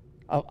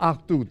of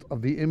achdut,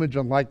 of the image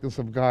and likeness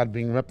of God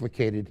being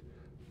replicated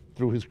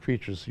through his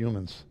creatures,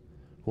 humans,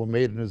 who are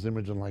made in his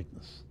image and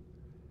likeness.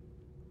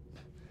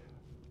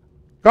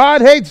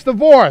 God hates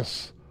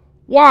divorce.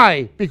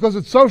 Why? Because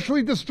it's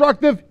socially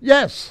destructive?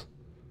 Yes.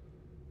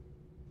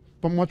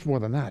 But much more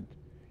than that.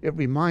 It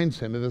reminds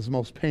him of his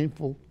most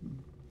painful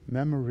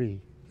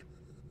memory.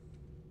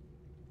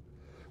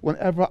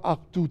 Whenever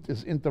achdut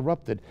is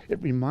interrupted,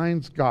 it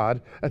reminds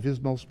God of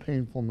his most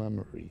painful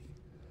memory.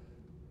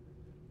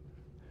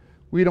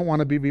 We don't want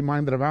to be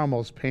reminded of our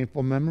most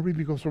painful memory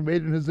because we're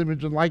made in his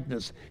image and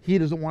likeness. He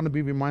doesn't want to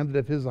be reminded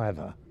of his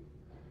either.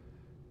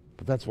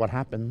 But that's what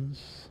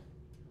happens.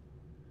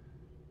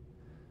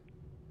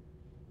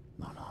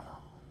 No.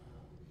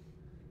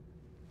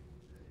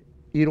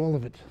 Eat all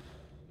of it.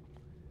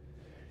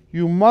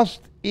 You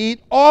must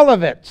eat all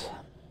of it.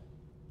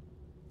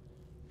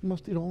 You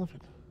must eat all of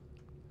it.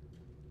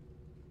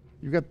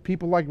 You've got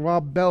people like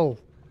Rob Bell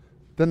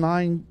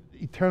denying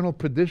eternal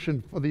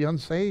perdition for the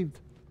unsaved.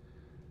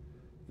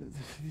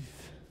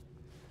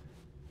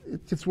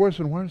 It gets worse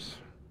and worse.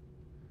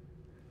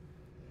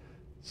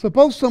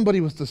 Suppose somebody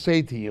was to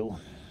say to you,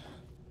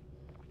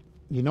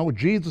 you know,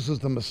 Jesus is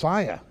the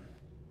Messiah,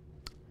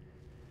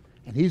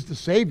 and he's the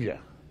Savior,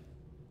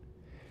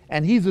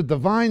 and he's a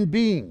divine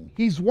being.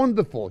 He's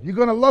wonderful. You're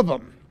going to love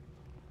him.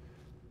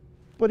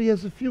 But he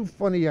has a few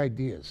funny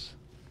ideas.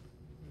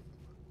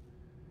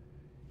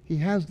 He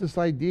has this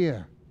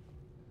idea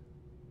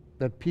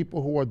that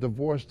people who are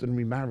divorced and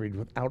remarried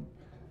without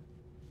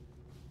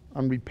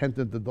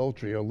unrepentant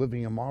adultery are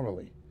living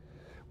immorally.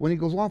 When he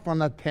goes off on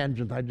that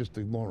tangent, I just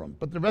ignore him.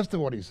 But the rest of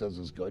what he says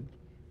is good.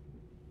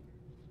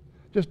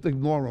 Just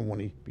ignore him when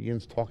he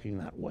begins talking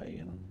that way.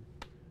 You know?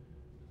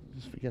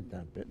 Just forget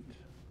that bit.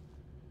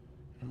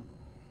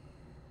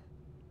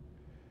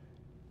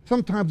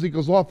 Sometimes he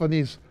goes off on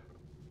these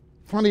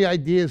funny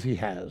ideas he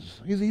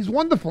has. He's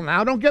wonderful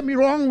now, don't get me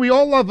wrong, we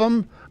all love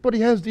him, but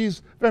he has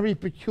these very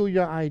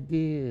peculiar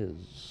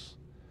ideas.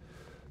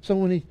 So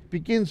when he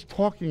begins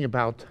talking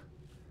about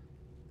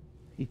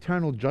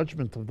eternal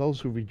judgment of those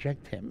who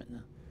reject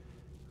him,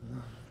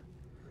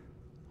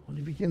 when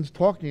he begins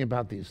talking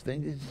about these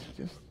things,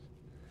 it's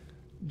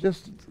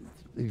just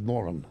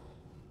ignore them.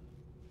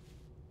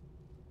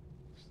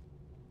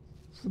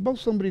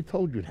 Suppose somebody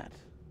told you that.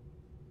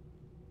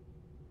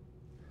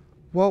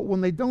 Well,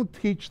 when they don't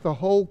teach the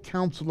whole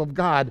counsel of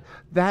God,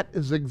 that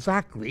is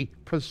exactly,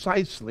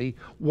 precisely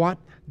what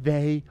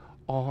they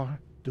are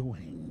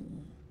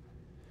doing.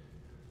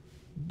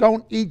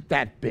 Don't eat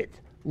that bit.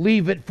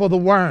 Leave it for the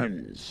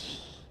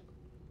worms.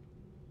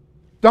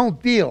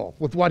 Don't deal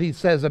with what he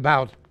says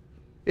about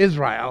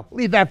Israel.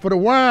 Leave that for the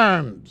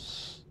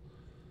worms.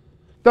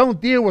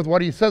 Don't deal with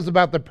what he says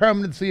about the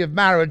permanency of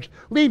marriage.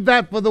 Leave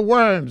that for the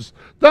worms.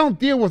 Don't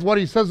deal with what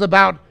he says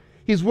about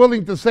he's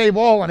willing to save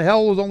all and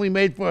hell was only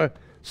made for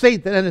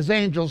Satan and his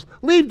angels.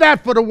 Leave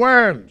that for the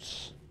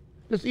worms.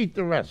 Just eat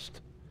the rest.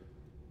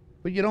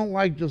 But you don't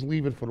like, just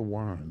leave it for the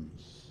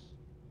worms.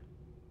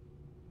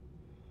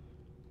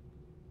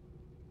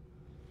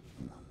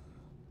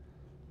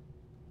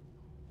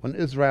 When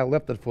Israel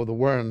left it for the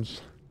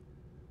worms,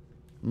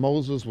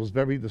 Moses was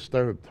very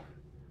disturbed.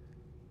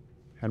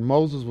 And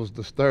Moses was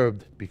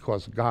disturbed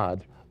because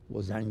God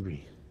was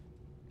angry.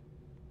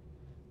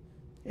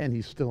 And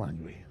he's still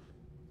angry.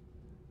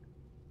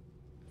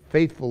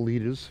 Faithful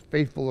leaders,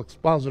 faithful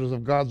expositors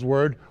of God's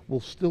word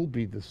will still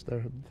be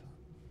disturbed.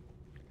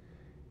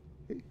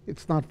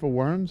 It's not for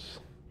worms.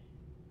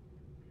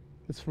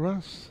 It's for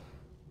us.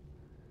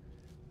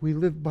 We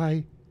live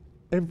by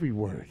every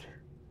word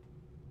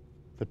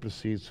that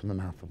proceeds from the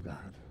mouth of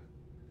God.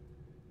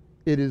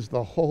 It is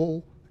the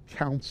whole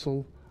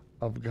counsel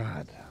of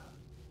God.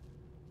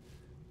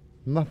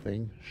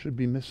 Nothing should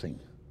be missing.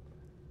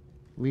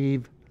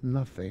 Leave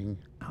nothing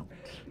out.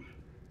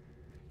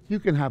 You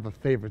can have a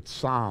favorite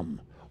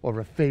psalm or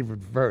a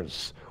favorite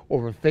verse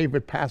or a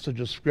favorite passage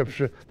of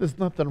scripture. There's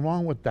nothing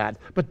wrong with that,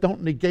 but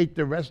don't negate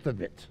the rest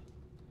of it.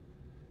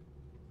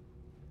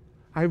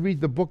 I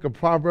read the book of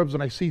Proverbs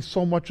and I see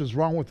so much is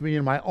wrong with me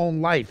in my own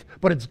life,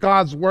 but it's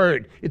God's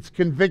word. It's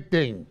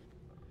convicting.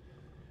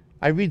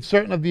 I read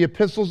certain of the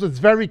epistles. It's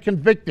very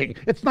convicting.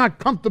 It's not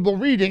comfortable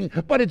reading,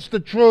 but it's the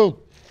truth.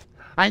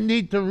 I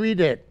need to read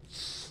it.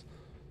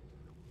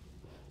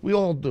 We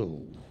all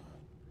do.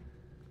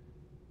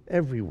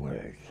 Every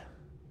word.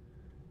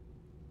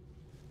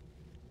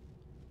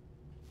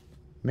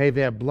 May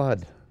their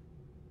blood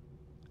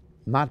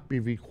not be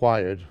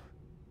required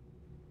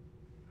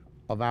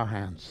of our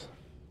hands.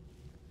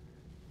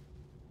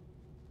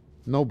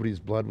 Nobody's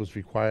blood was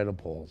required of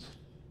Paul's.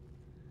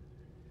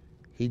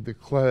 He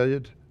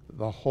declared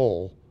the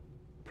whole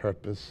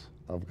purpose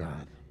of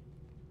God.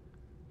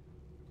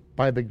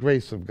 By the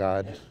grace of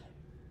God,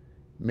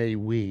 may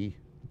we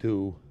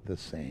do the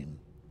same.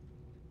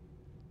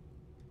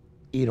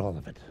 Eat all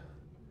of it.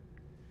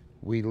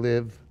 We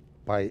live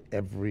by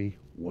every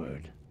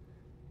word.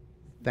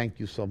 Thank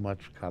you so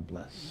much. God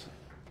bless.